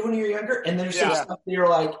than you did when you were younger? And there's some stuff that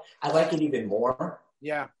you're I like it even more.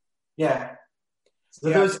 Yeah. Yeah.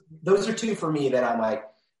 So those are two for me that I'm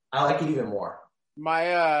I like it even more.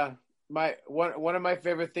 My one of my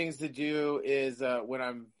favorite things to do is when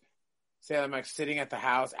I'm sitting at the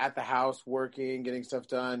house working, getting stuff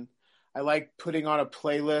done. I like putting on a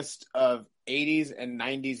playlist of 80s and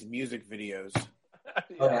 90s music videos.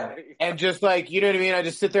 And just you know what I mean? I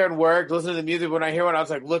just sit there and work, listen to the music. When I hear one, I was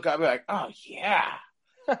look up, I'll be oh yeah.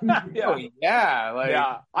 Yeah. Oh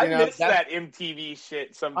yeah. I miss that MTV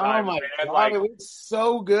shit sometimes. Oh my God, it was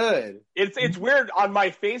so good. It's weird on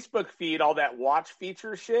my Facebook feed, all that watch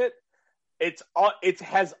feature shit. It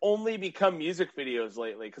has only become music videos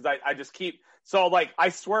lately because I just keep I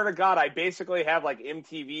swear to God, I basically have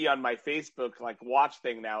MTV on my Facebook watch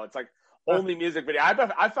thing now. It's only music video.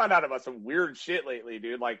 I found out about some weird shit lately,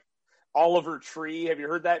 dude. Oliver Tree. Have you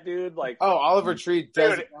heard that dude? Oliver Tree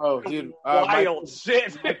does. Dude, wild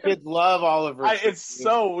shit. My kids love Oliver Tree. It's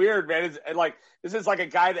so weird, man. It's this is a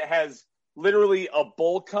guy that has literally a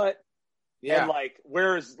bowl cut. Yeah. And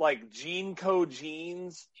wears Jean Co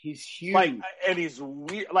jeans. He's huge. And he's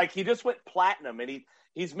weird. He just went platinum, and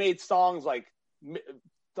he's made songs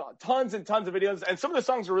tons and tons of videos, and some of the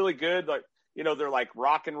songs are really good. they're like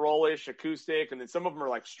rock and roll-ish acoustic, and then some of them are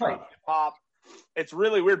like straight hip hop. It's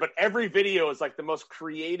really weird, but every video is like the most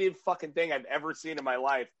creative fucking thing I've ever seen in my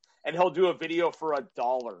life. And he'll do a video for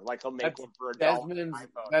 $1. Like he'll make one for $1.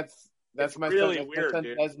 Desmond's, that's my really son, weird,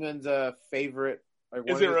 dude. Desmond's favorite. Like,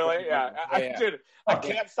 is it really? Yeah. I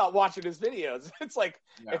can't stop watching his videos. It's like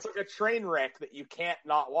it's like a train wreck that you can't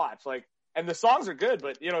not watch. Like, and the songs are good,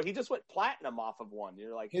 but he just went platinum off of one.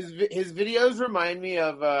 You're like his videos remind me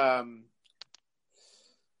of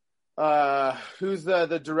who's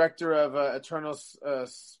the director of Eternal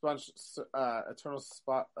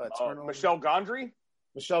Michel Gondry.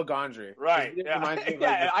 Michel Gondry. Right. Yeah.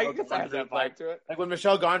 I guess I have that vibe to it. Like when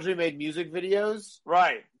Michel Gondry made music videos.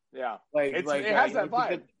 Right. Yeah. Like it has that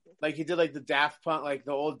vibe. He did like the Daft Punk, like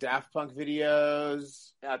the old Daft Punk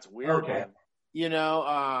videos. Yeah, it's weird, man.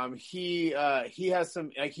 He has some,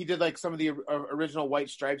 like he did like some of the original White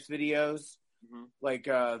Stripes videos, like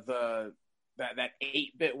that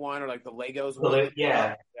 8-bit one, or like the Legos one.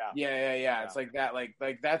 Yeah. It's like that, like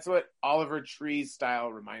that's what Oliver Tree's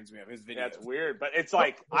style reminds me of, his videos. Yeah, it's weird, but it's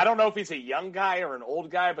like I don't know if he's a young guy or an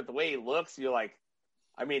old guy, but the way he looks, you're like,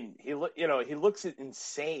 I mean, he looks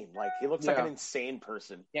insane. Like he looks like an insane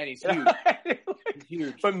person. Yeah, and he's huge. He's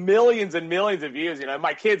huge. But millions and millions of views.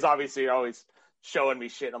 My kids obviously are always showing me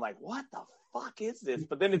shit. And I'm like, what the fuck is this?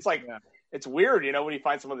 But then it's like, it's weird, when you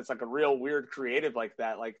find someone that's like a real weird creative like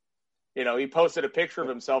that. Like, he posted a picture of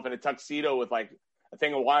himself in a tuxedo with like a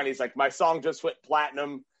thing of wine. He's like, my song just went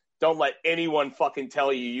platinum. Don't let anyone fucking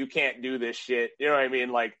tell you can't do this shit. You know what I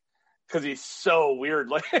mean? Like, because he's so weird.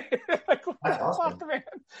 Like that's awesome. Man.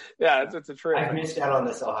 Yeah, it's a trip. I've missed out on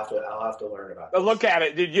this. I'll have to learn about it. Look at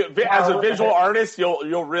it, dude. As a visual artist,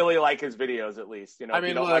 you'll really like his videos at least. I mean, if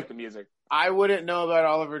you don't like the music. I wouldn't know about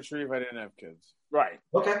Oliver Tree if I didn't have kids. Right.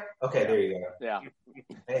 Okay. There you go. Yeah.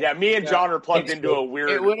 Yeah. Me and John are plugged into a weird.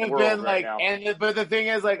 It would have been right like, now. but the thing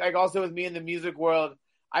is, like also with me in the music world,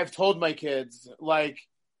 I've told my kids, like,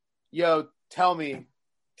 yo, tell me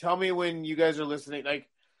when you guys are listening, like.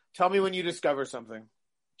 Tell me when you discover something.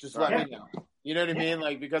 Just let me know. You know what I mean?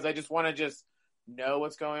 Like, because I just want to just know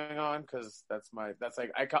what's going on, because that's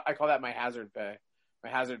like I call that my hazard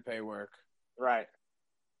pay work. Right.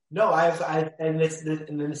 No, and it's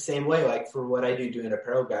in the same way. Like for what I do doing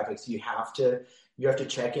apparel graphics, you have to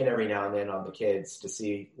check in every now and then on the kids to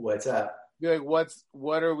see what's up. Be like, what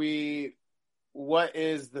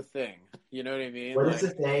is the thing? You know what I mean? What is the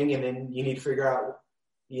thing? And then you need to figure out.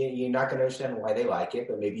 You're not going to understand why they like it,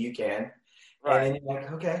 but maybe you can. Right. And then you're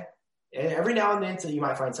like, okay. And every now and then, so you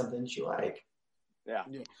might find something that you like. Yeah.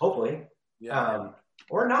 Hopefully. Yeah.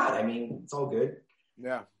 Or not. I mean, it's all good.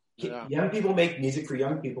 Yeah. Young people make music for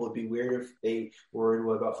young people. It'd be weird if they worried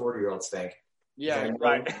what about 40-years think. Yeah.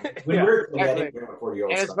 Right. Exactly. And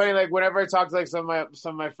it's funny, like whenever I talk to like some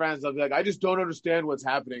of my friends, they'll be like, I just don't understand what's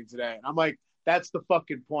happening today. And I'm like, that's the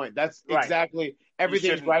fucking point. That's exactly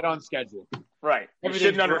everything's right on schedule. Right. You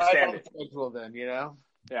shouldn't understand it. Schedule then, Yeah.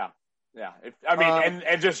 Yeah.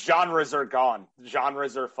 And just genres are gone.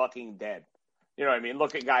 Genres are fucking dead. You know what I mean?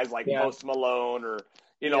 Look at guys like Post Malone or,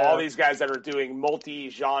 all these guys that are doing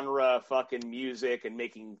multi-genre fucking music and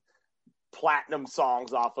making platinum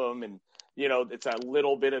songs off them. And, it's a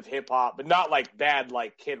little bit of hip hop, but not like bad,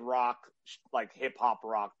 like Kid Rock, like hip hop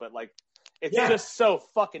rock, but like, it's just so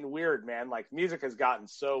fucking weird, man. Like music has gotten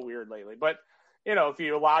so weird lately, but if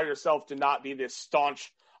you allow yourself to not be this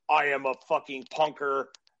staunch, I am a fucking punker,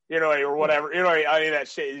 or whatever, any of that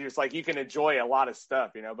shit, it's just like, you can enjoy a lot of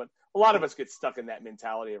stuff, but a lot of us get stuck in that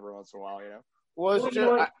mentality every once in a while, Well, it's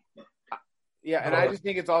true. And I just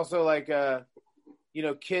think it's also like,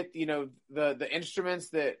 Kit, the instruments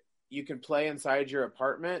that you can play inside your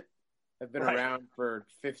apartment have been around for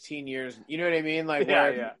 15 years. You know what I mean? Like,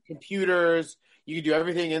 computers, you can do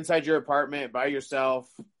everything inside your apartment by yourself.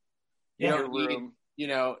 You don't need,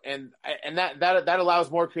 and that allows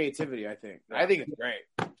more creativity, I think. I think it's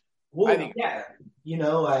great. Well,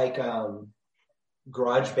 like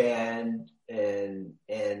GarageBand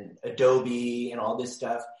and Adobe and all this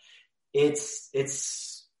stuff.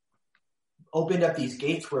 It's opened up these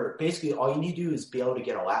gates where basically all you need to do is be able to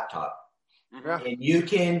get a laptop. Mm-hmm. And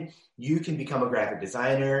you can become a graphic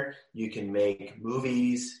designer, you can make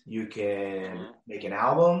movies, you can make an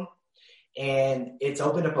album, and it's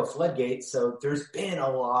opened up a floodgate. So there's been a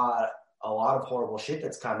lot of horrible shit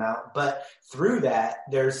that's come out, but through that,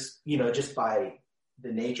 there's, just by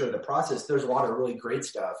the nature of the process, there's a lot of really great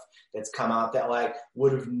stuff that's come out that like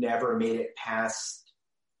would have never made it past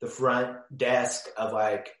the front desk of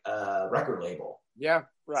like a record label. Yeah.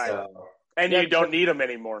 Right. So, and you don't need them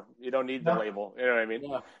anymore. You don't need the label. You know what I mean?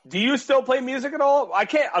 Yeah. Do you still play music at all? I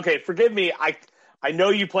can't. Okay, forgive me. I know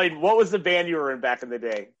you played. What was the band you were in back in the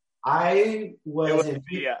day? I was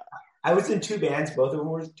in two bands. Both of them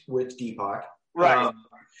were with Deepak. Right.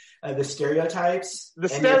 The Stereotypes.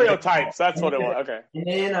 That's what it was. Okay.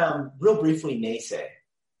 And then, real briefly, Naysay.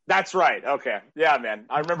 That's right. Okay. Yeah, man.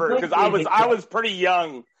 I remember because I was pretty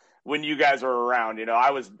young when you guys were around. You know,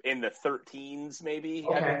 I was in the 13s maybe.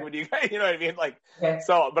 Okay. I think when you guys, you know what I mean? Like, okay.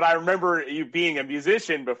 So, but I remember you being a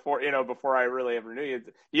musician before I really ever knew you.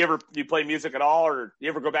 You play music at all, or you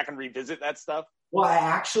ever go back and revisit that stuff? Well, I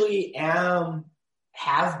actually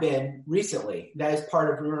have been recently. That is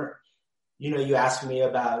part of, you know, you asked me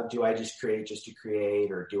about, do I just create just to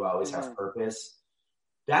create, or do I always have purpose?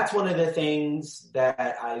 That's one of the things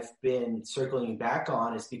that I've been circling back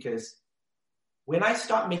on, is because when I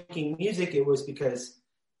stopped making music, it was because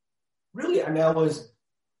really, I mean, I was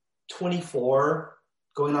 24,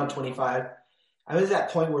 going on 25. I was at that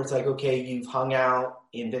point where it's like, okay, you've hung out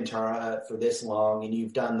in Ventura for this long and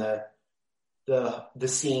you've done the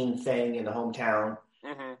scene thing in the hometown.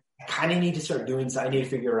 Mm-hmm. I kind of need to start doing something. I need to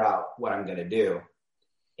figure out what I'm going to do.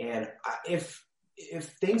 And if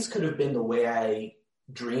things could have been the way I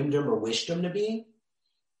dreamed them or wished them to be,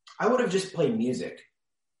 I would have just played music.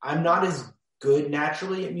 I'm not as good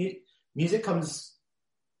naturally at music. Music comes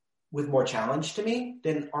with more challenge to me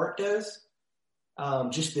than art does.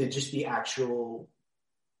 Just the actual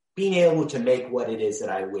being able to make what it is that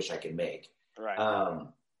I wish I could make. Right.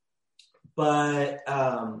 But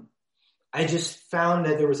I just found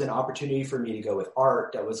that there was an opportunity for me to go with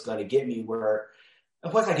art that was going to get me where,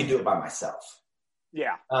 and plus I could do it by myself.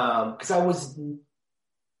 Yeah. Because I was,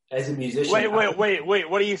 as a musician. Wait.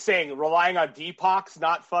 What are you saying? Relying on Deepak's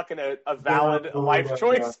not fucking a valid life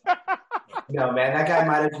choice? No, man, that guy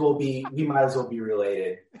might as well be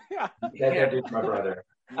related. Yeah. That dude's my brother.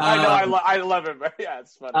 I know, I love him. Yeah,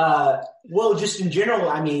 it's funny. Well, just in general,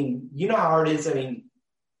 I mean, you know how hard it is. I mean,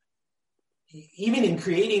 even in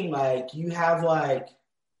creating, like, you have, like,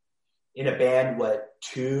 in a band,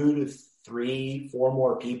 2 to 3, 4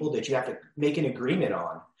 more people that you have to make an agreement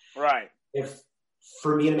on. Right. If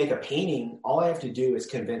for me to make a painting, all I have to do is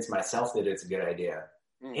convince myself that it's a good idea.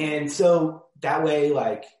 Mm. And so that way,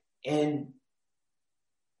 like, and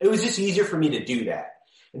it was just easier for me to do that.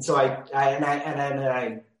 And so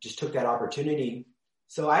I just took that opportunity.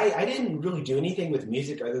 So I didn't really do anything with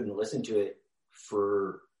music other than listen to it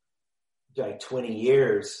for like 20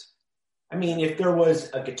 years. I mean, if there was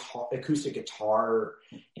acoustic guitar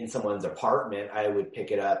in someone's apartment, I would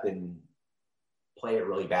pick it up and play it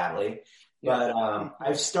really badly. Yeah. But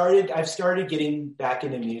I've started getting back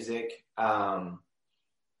into music. I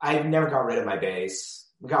never got rid of my bass.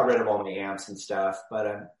 We got rid of all my amps and stuff,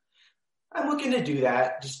 but I'm looking to do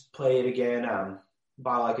that. Just play it again.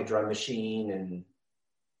 Buy like a drum machine and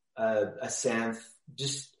a synth.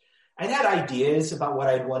 I'd had ideas about what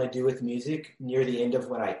I'd want to do with music near the end of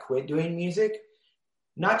when I quit doing music.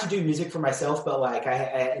 Not to do music for myself, but like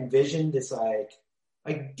I envisioned this like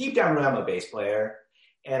deep down I'm a bass player,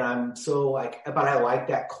 and I'm so like, but I like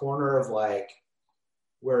that corner of like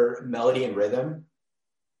where melody and rhythm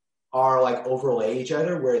are like overlay each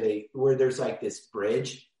other, where there's like this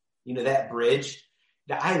bridge, you know, that bridge.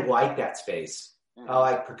 That I like that space. Mm-hmm. I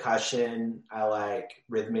like percussion. I like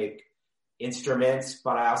rhythmic instruments,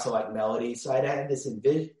 but I also like melody. So I had this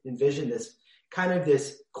envision this kind of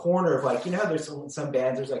this corner of like, you know, there's some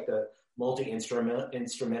bands, there's like the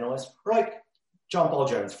multi-instrumentalist, or like John Paul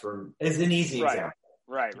Jones is an easy example.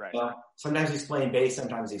 Right. Sometimes he's playing bass,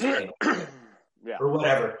 sometimes he's playing yeah, or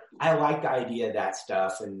whatever. I like the idea of that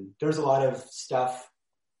stuff. And there's a lot of stuff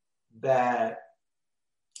that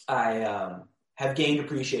I have gained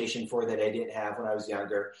appreciation for that I didn't have when I was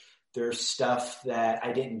younger. There's stuff that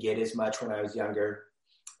I didn't get as much when I was younger.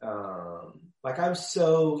 Like I was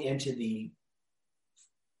so into the,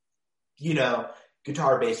 you know,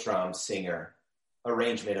 guitar, bass, drums, singer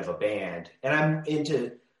arrangement of a band. And I'm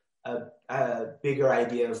into a bigger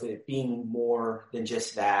idea of it being more than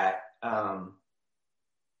just that.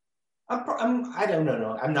 I don't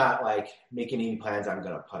know. I'm not like making any plans I'm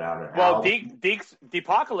going to put out an album.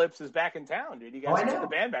 Deepacalypse is back in town, dude. You guys put the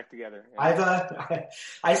band back together. Yeah.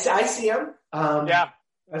 I see him. Yeah.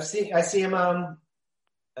 I see him kind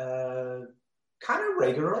of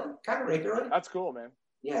regularly. That's cool, man.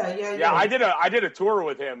 Yeah. I did a tour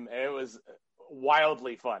with him, and it was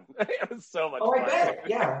wildly fun. It was so much fun. I bet.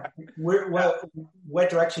 Yeah. What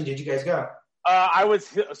direction did you guys go?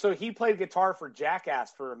 He played guitar for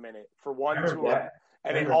Jackass for a minute, for one tour,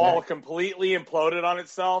 and it all completely imploded on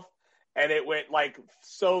itself, and it went like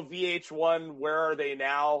so VH1, where are they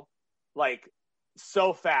now? Like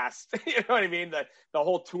so fast. You know what I mean? The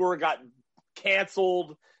whole tour got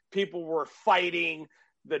canceled. people were fighting.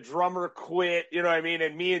 The drummer quit, you know what I mean?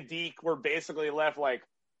 And me and Deke were basically left like,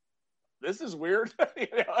 this is weird.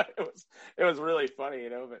 It was really funny,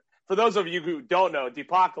 But for those of you who don't know,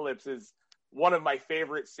 Deepocalypse is one of my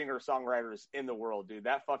favorite singer-songwriters in the world, dude.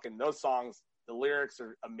 Those songs, the lyrics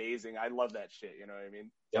are amazing. I love that shit, you know what I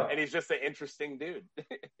mean? Yep. And he's just an interesting dude,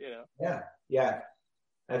 Yeah.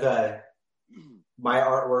 My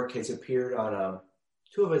artwork has appeared on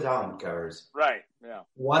 2 of his album covers. Right, yeah.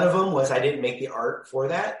 One of them was I didn't make the art for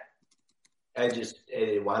that.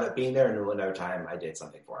 It wound up being there, and another time I did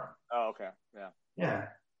something for him. Oh, okay, yeah.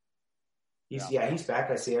 Yeah. He's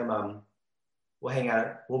back. I see him. We'll hang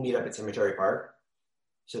out. We'll meet up at Cemetery Park.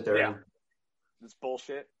 Sit there. Yeah. It's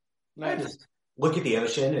bullshit. Nice. Just look at the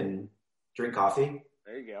ocean and drink coffee.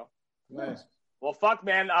 There you go. Nice. Well, fuck,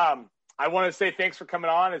 man. I want to say thanks for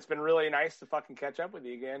coming on. It's been really nice to fucking catch up with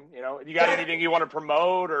you again. You got anything you want to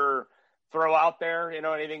promote or throw out there?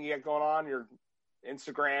 Anything you got going on? Your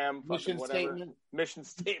Instagram, mission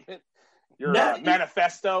statement, your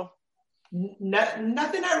manifesto.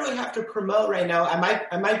 Nothing I really have to promote right now.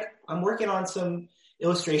 I'm working on some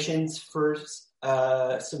illustrations for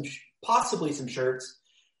possibly some shirts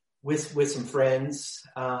with some friends.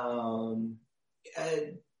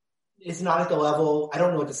 It's not at the level. I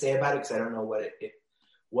don't know what to say about it because I don't know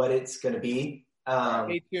what it's going to be.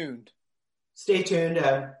 Stay tuned.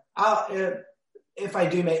 If I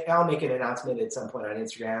do I'll make an announcement at some point on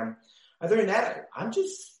Instagram. Other than that, I'm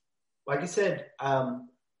just, like I said, and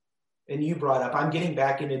you brought up, I'm getting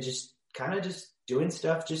back into just doing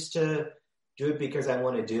stuff just to do it because I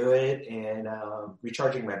want to do it and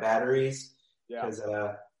recharging my batteries because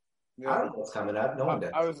I don't know what's coming up. No one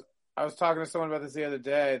does. I was talking to someone about this the other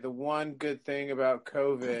day. The one good thing about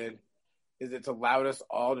COVID is it's allowed us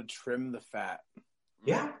all to trim the fat.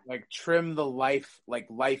 Yeah. Like trim the life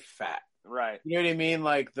fat. Right. You know what I mean?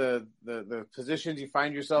 Like the positions you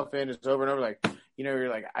find yourself in is over and over. Like, you're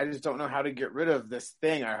like, I just don't know how to get rid of this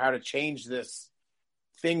thing or how to change this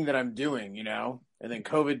thing that I'm doing, And then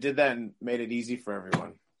COVID did that and made it easy for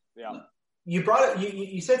everyone. Yeah. You brought it,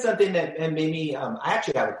 you said something that made me, I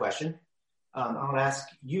actually have a question. I want to ask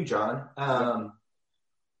you, John. I'm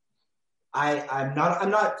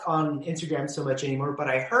not on Instagram so much anymore, but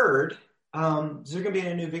I heard is there going to be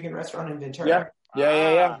a new vegan restaurant in Ventura?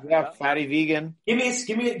 Yeah. Fatty Vegan. Give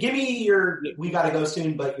me your. We got to go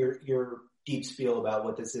soon, but your deep spiel about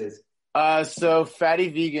what this is. So Fatty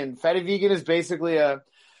Vegan is basically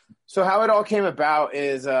so how it all came about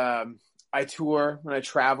is I tour and I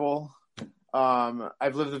travel.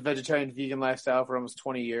 I've lived the vegetarian vegan lifestyle for almost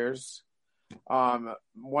 20 years. One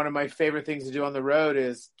of my favorite things to do on the road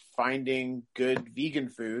is finding good vegan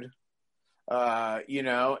food,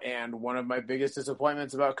 and one of my biggest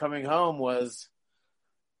disappointments about coming home was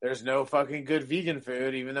there's no fucking good vegan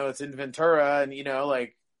food, even though it's in Ventura. And,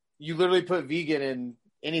 you literally put vegan in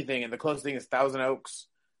anything. And the closest thing is Thousand Oaks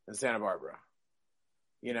and Santa Barbara,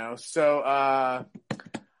 so,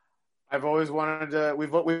 we've always wanted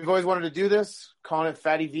to do this, calling it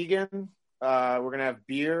Fatty Vegan. We're going to have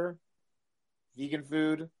beer, vegan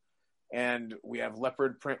food, and we have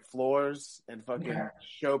leopard print floors and fucking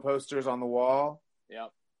show posters on the wall.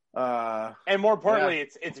 Yep. And more importantly,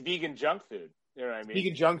 it's vegan junk food. You know what I mean?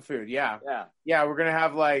 Vegan junk food, yeah. Yeah. Yeah, we're gonna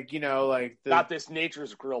have not this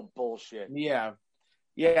Nature's Grill bullshit. Yeah.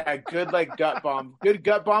 Yeah, good gut bomb. Good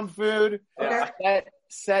gut bomb food. Yeah.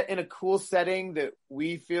 Set in a cool setting that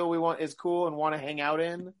we feel is cool and want to hang out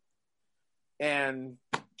in. And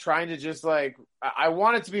trying to just I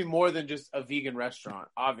want it to be more than just a vegan restaurant,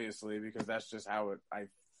 obviously, because that's just how I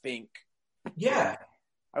think. Yeah.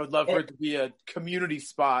 I would love for it to be a community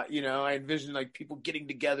spot, I envision people getting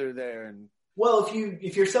together there and. Well,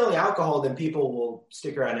 if you're selling alcohol, then people will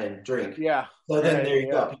stick around and drink. Yeah. So then there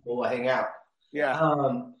you go. People will hang out.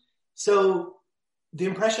 Yeah. So the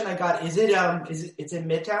impression I got is it's in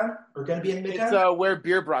Midtown or going to be in Midtown? It's where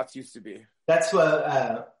Beer Brats used to be. That's what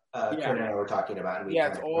Kurt and I were talking about.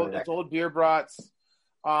 It's old Beer Brats.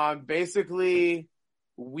 Basically,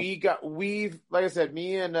 we've like I said,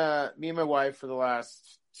 me and my wife for the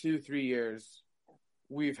last 2-3 years,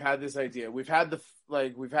 we've had this idea. We've had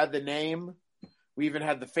the name. We even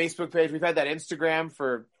had the Facebook page. We've had that Instagram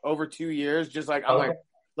for over 2 years. Just I'm like,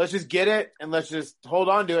 let's just get it and let's just hold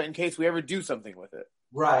on to it in case we ever do something with it.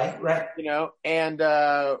 Right. And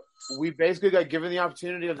we basically got given the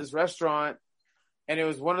opportunity of this restaurant, and it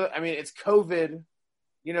was it's COVID.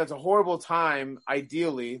 It's a horrible time,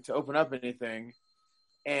 ideally, to open up anything,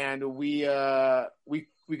 and we got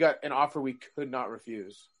an offer we could not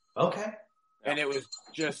refuse. Okay. And it was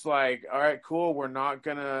just all right, cool. We're not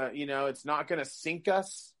gonna, it's not gonna sink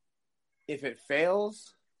us if it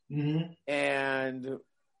fails. Mm-hmm. And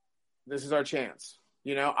this is our chance.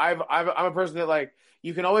 You know, I'm a person that, like,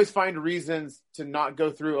 you can always find reasons to not go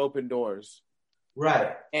through open doors.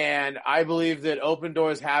 Right. And I believe that open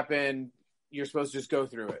doors happen. You're supposed to just go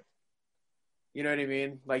through it. You know what I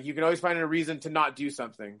mean? Like, you can always find a reason to not do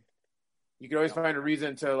something. You can always find a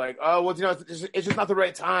reason to, like, oh, well, you know, it's just not the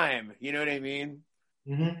right time. You know what I mean?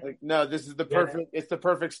 Mm-hmm. Like, no, this is the perfect, it's the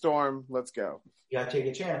perfect storm. Let's go. You gotta take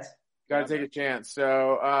a chance. Gotta take a chance.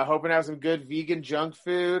 So, hoping to have some good vegan junk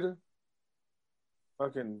food.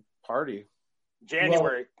 Fucking party.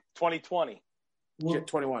 January 2020.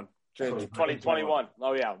 21. 2021.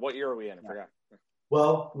 Oh yeah. What year are we in? I forgot.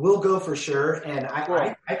 Well, we'll go for sure, and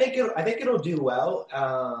I think it'll do well.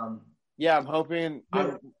 Yeah, I'm hoping.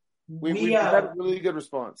 We've had a really good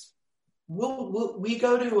response. We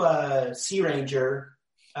go to Sea Ranger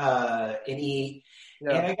and eat,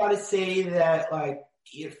 and I gotta say that, like,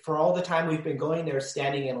 for all the time we've been going there,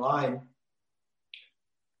 standing in line,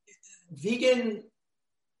 vegan.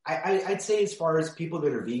 I'd say, as far as people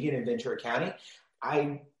that are vegan in Ventura County,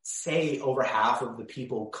 I'd say over half of the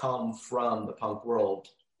people come from the punk world,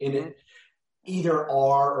 in it, either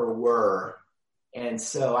are or were, and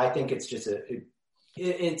so I think it's just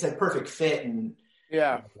it's a perfect fit. And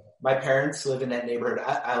my parents live in that neighborhood.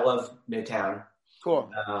 I love Midtown. Cool.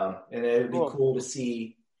 And it would be cool to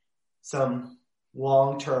see some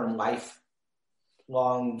long-term,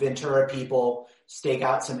 lifelong Ventura people stake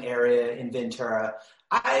out some area in Ventura.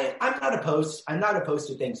 I'm not opposed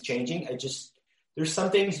to things changing. There's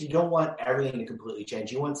some things you don't want everything to completely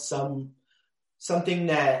change. You want something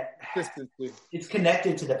that it's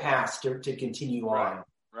connected to the past to continue on.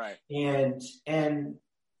 Right. And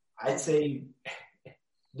I'd say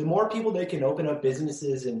the more people that can open up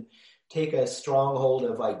businesses and take a stronghold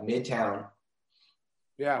of, like, Midtown.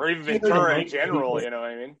 Yeah. Or even Ventura in general, you know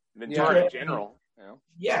what I mean? Ventura in general. You know?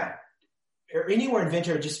 Yeah. Or anywhere in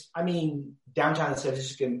Ventura, downtown and stuff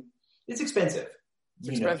is it's expensive. It's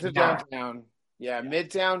expensive downtown. Yeah,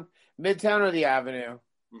 Midtown or the Avenue.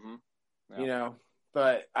 Mm-hmm. Yeah. You know,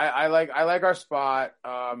 but I like our spot.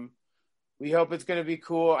 We hope it's going to be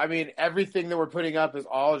cool. I mean, everything that we're putting up is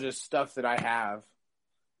all just stuff that I have.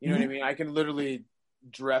 You know what I mean? I can literally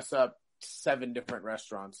dress up 7 different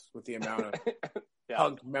restaurants with the amount of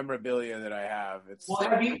punk memorabilia that I have.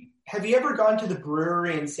 Have you ever gone to the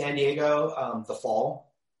brewery in San Diego, The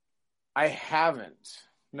Fall? I haven't.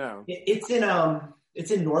 No. It's in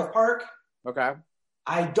North Park. Okay.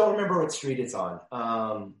 I don't remember what street it's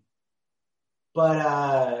on.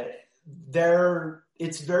 But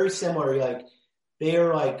it's very similar. Like, they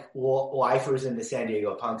are like lifers in the San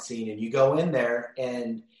Diego punk scene, and you go in there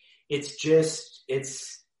and it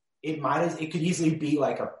could easily be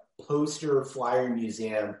like a poster flyer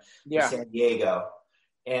museum in San Diego,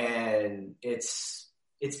 and it's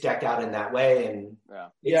decked out in that way. And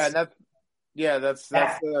that's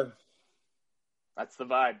the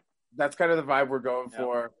vibe. That's kind of the vibe we're going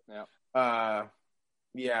for.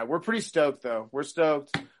 We're pretty stoked though. We're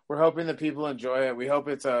stoked. We're hoping that people enjoy it. We hope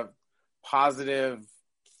it's a positive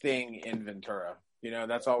thing in Ventura. You know,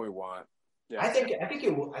 that's all we want. Yeah. I think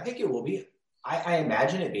it will be. I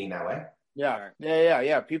imagine it being that way.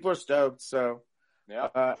 Yeah. People are stoked. So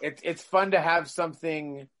it's fun to have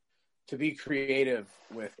something to be creative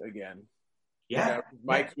with again. Yeah.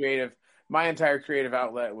 You know, my entire creative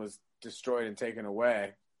outlet was destroyed and taken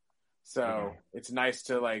away. So it's nice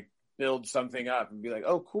to, like, build something up and be like,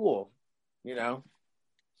 oh, cool. You know?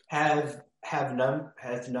 Has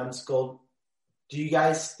Numbskull, do you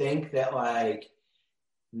guys think that, like,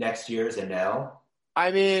 next year is a no?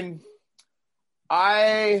 I mean,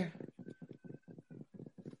 I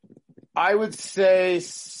would say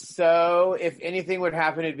so. If anything would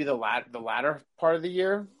happen, it'd be the latter part of the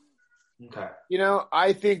year. Okay. You know,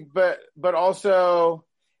 I think, but also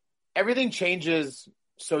everything changes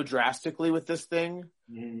so drastically with this thing,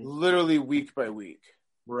 literally week by week.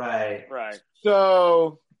 Right.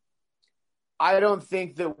 So I don't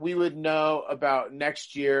think that we would know about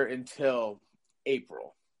next year until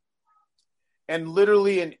April. And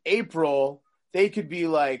literally in April, they could be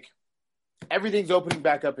like, everything's opening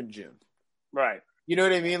back up in June. Right. You know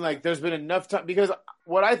what I mean? Like, there's been enough time, because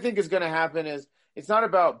what I think is going to happen is it's not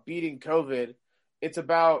about beating COVID. It's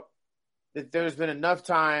about that there's been enough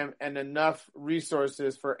time and enough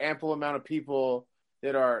resources for ample amount of people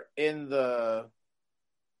that are in the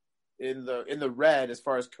red as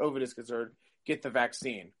far as COVID is concerned, get the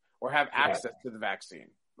vaccine or have access to the vaccine.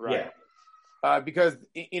 Right. Yeah. Because,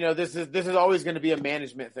 you know, this is always going to be a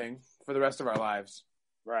management thing for the rest of our lives.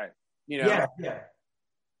 Right. You know, yeah.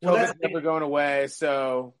 COVID's never going away.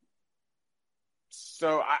 So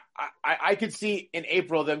So I could see in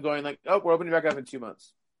April them going like, oh, we're opening back up in 2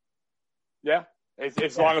 months. Yeah.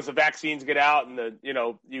 As long as the vaccines get out and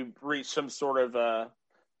you reach some sort of herd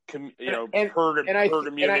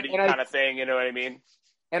immunity kind of thing, you know what I mean?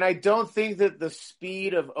 And I don't think that the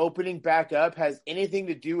speed of opening back up has anything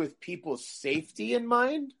to do with people's safety in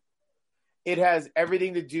mind. It has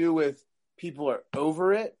everything to do with people are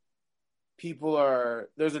over it.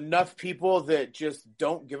 There's enough people that just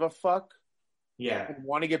don't give a fuck. Yeah. And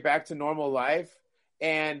want to get back to normal life.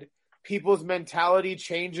 And people's mentality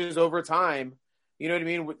changes over time. You know what I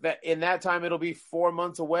mean? In that time, it'll be 4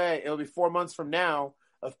 months away. It'll be 4 months from now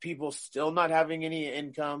of people still not having any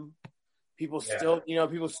income. People still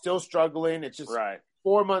struggling. It's just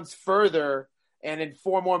 4 months further. And in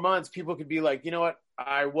 4 more months, people could be like, you know what?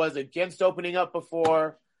 I was against opening up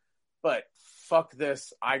before, but fuck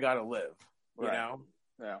this. I got to live. You know?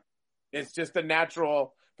 Yeah. It's just the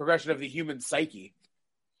natural progression of the human psyche.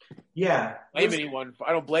 Yeah. I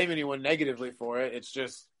don't blame anyone negatively for it. It's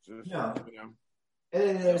just, no. And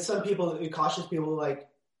then there's some people, cautious people, like,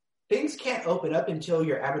 things can't open up until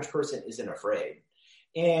your average person isn't afraid.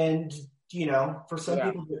 And, for some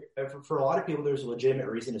people, for a lot of people, there's a legitimate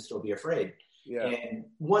reason to still be afraid. Yeah. And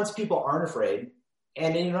once people aren't afraid,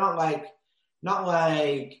 and you're not like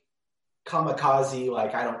kamikaze,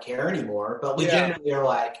 like I don't care anymore, but legitimately are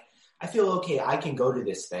like, I feel okay, I can go to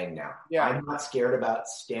this thing now. Yeah. I'm not scared about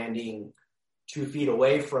standing 2 feet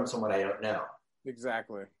away from someone I don't know.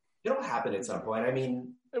 Exactly. It'll happen at some point. I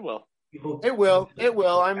mean, it will. It will.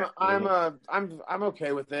 I'm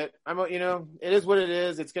okay with it. It is what it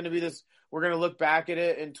is. It's going to be this. We're going to look back at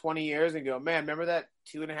it in 20 years and go, man, remember that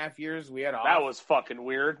 2.5 years we had off? That was fucking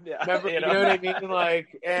weird. Yeah. Remember, you know what I mean?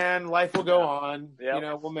 Like, and life will go on.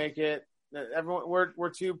 Yep. We'll make it. Everyone, we're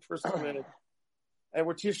too persuaded, and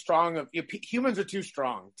we're too strong. Humans are too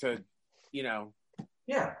strong to,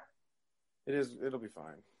 Yeah. It is. It'll be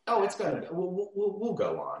fine. Oh, it's gonna. We'll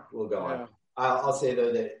go on. We'll go on. I'll say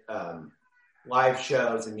though that live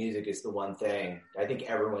shows and music is the one thing I think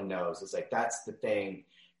everyone knows. It's like that's the thing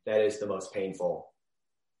that is the most painful.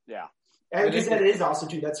 Yeah, and because that is also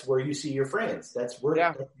too. That's where you see your friends. That's where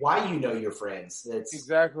that's why you know your friends. That's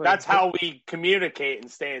exactly. That's how we communicate and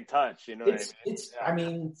stay in touch. You know, I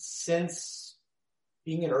mean, since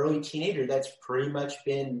being an early teenager, that's pretty much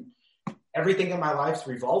been. Everything in my life's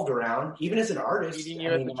revolved around, even as an artist.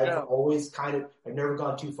 I've never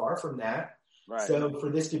gone too far from that. Right. So for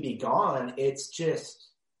this to be gone, it's just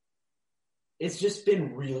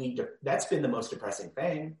been really, that's been the most depressing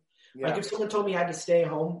thing. Yeah. Like if someone told me I had to stay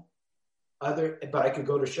home but I could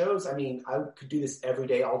go to shows, I mean, I could do this every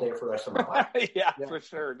day, all day for the rest of my life. yeah, for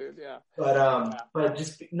sure, dude. Yeah. But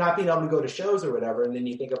just not being able to go to shows or whatever. And then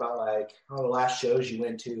you think about the last shows you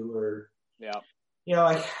went to or,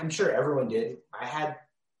 I'm sure everyone did. I had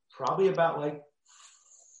probably about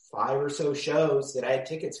 5 or so shows that I had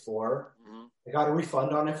tickets for. Mm-hmm. I got a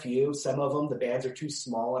refund on a few. Some of them, the bands are too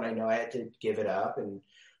small, and I know I had to give it up. And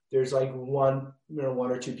there's one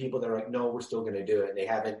or two people that are like, no, we're still going to do it. And they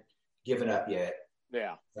haven't given up yet.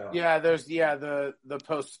 Yeah. So. Yeah. There's the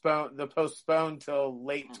postpone till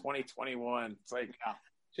late 2021. It's like,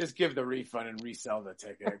 just give the refund and resell the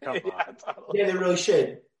ticket. Come on. Totally. Yeah, they really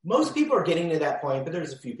should. Most people are getting to that point, but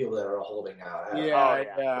there's a few people that are holding out. For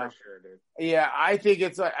sure, dude. Yeah, I think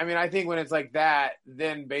it's I think when it's like that,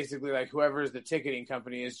 then basically whoever's the ticketing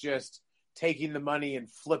company is just taking the money and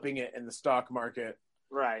flipping it in the stock market.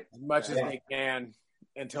 Right. As much as they can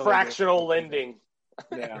until fractional lending.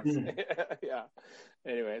 Yeah. Yeah.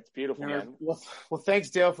 Anyway, it's beautiful, man. Well, thanks,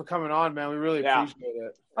 Dale, for coming on, man. We really appreciate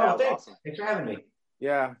it. Oh, thanks. Awesome. Thanks for having me.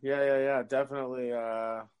 Yeah. Definitely.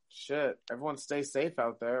 Shit. Everyone stay safe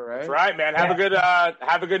out there, right? That's right, man. Have a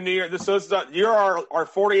good New Year. You're our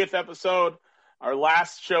 40th episode, our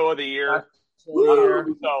last show of the year.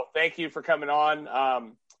 So thank you for coming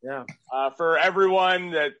on. For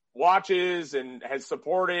everyone that watches and has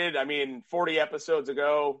supported, 40 episodes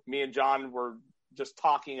ago, me and John were just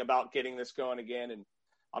talking about getting this going again, and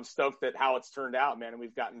I'm stoked at how it's turned out, man. And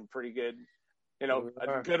we've gotten pretty good,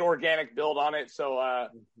 a good organic build on it. So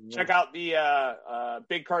check out the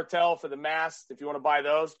Big Cartel for the masks if you want to buy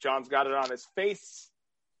those. John's got it on his face.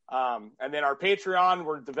 And then our Patreon,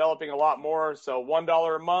 we're developing a lot more. So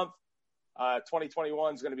 $1 a month.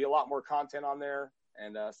 2021 is going to be a lot more content on there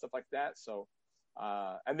and stuff like that. So,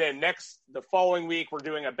 and then the following week, we're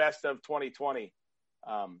doing a best of 2020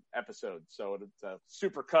 episode. So it's a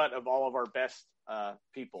super cut of all of our best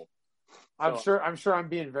people. I'm sure I'm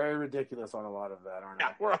being very ridiculous on a lot of that, aren't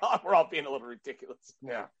I? We're all being a little ridiculous.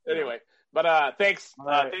 Yeah. Anyway, but thanks,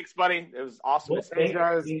 thanks, buddy. It was awesome. Hey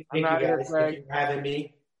guys, I'm out of here, Craig. Thank you for having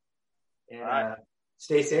me. And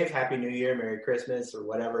stay safe. Happy New Year, Merry Christmas, or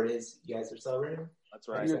whatever it is you guys are celebrating. That's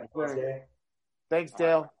right. Thanks,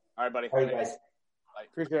 Dale. All right, buddy. All right, guys. Bye.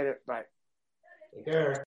 Appreciate it. Bye. Take care.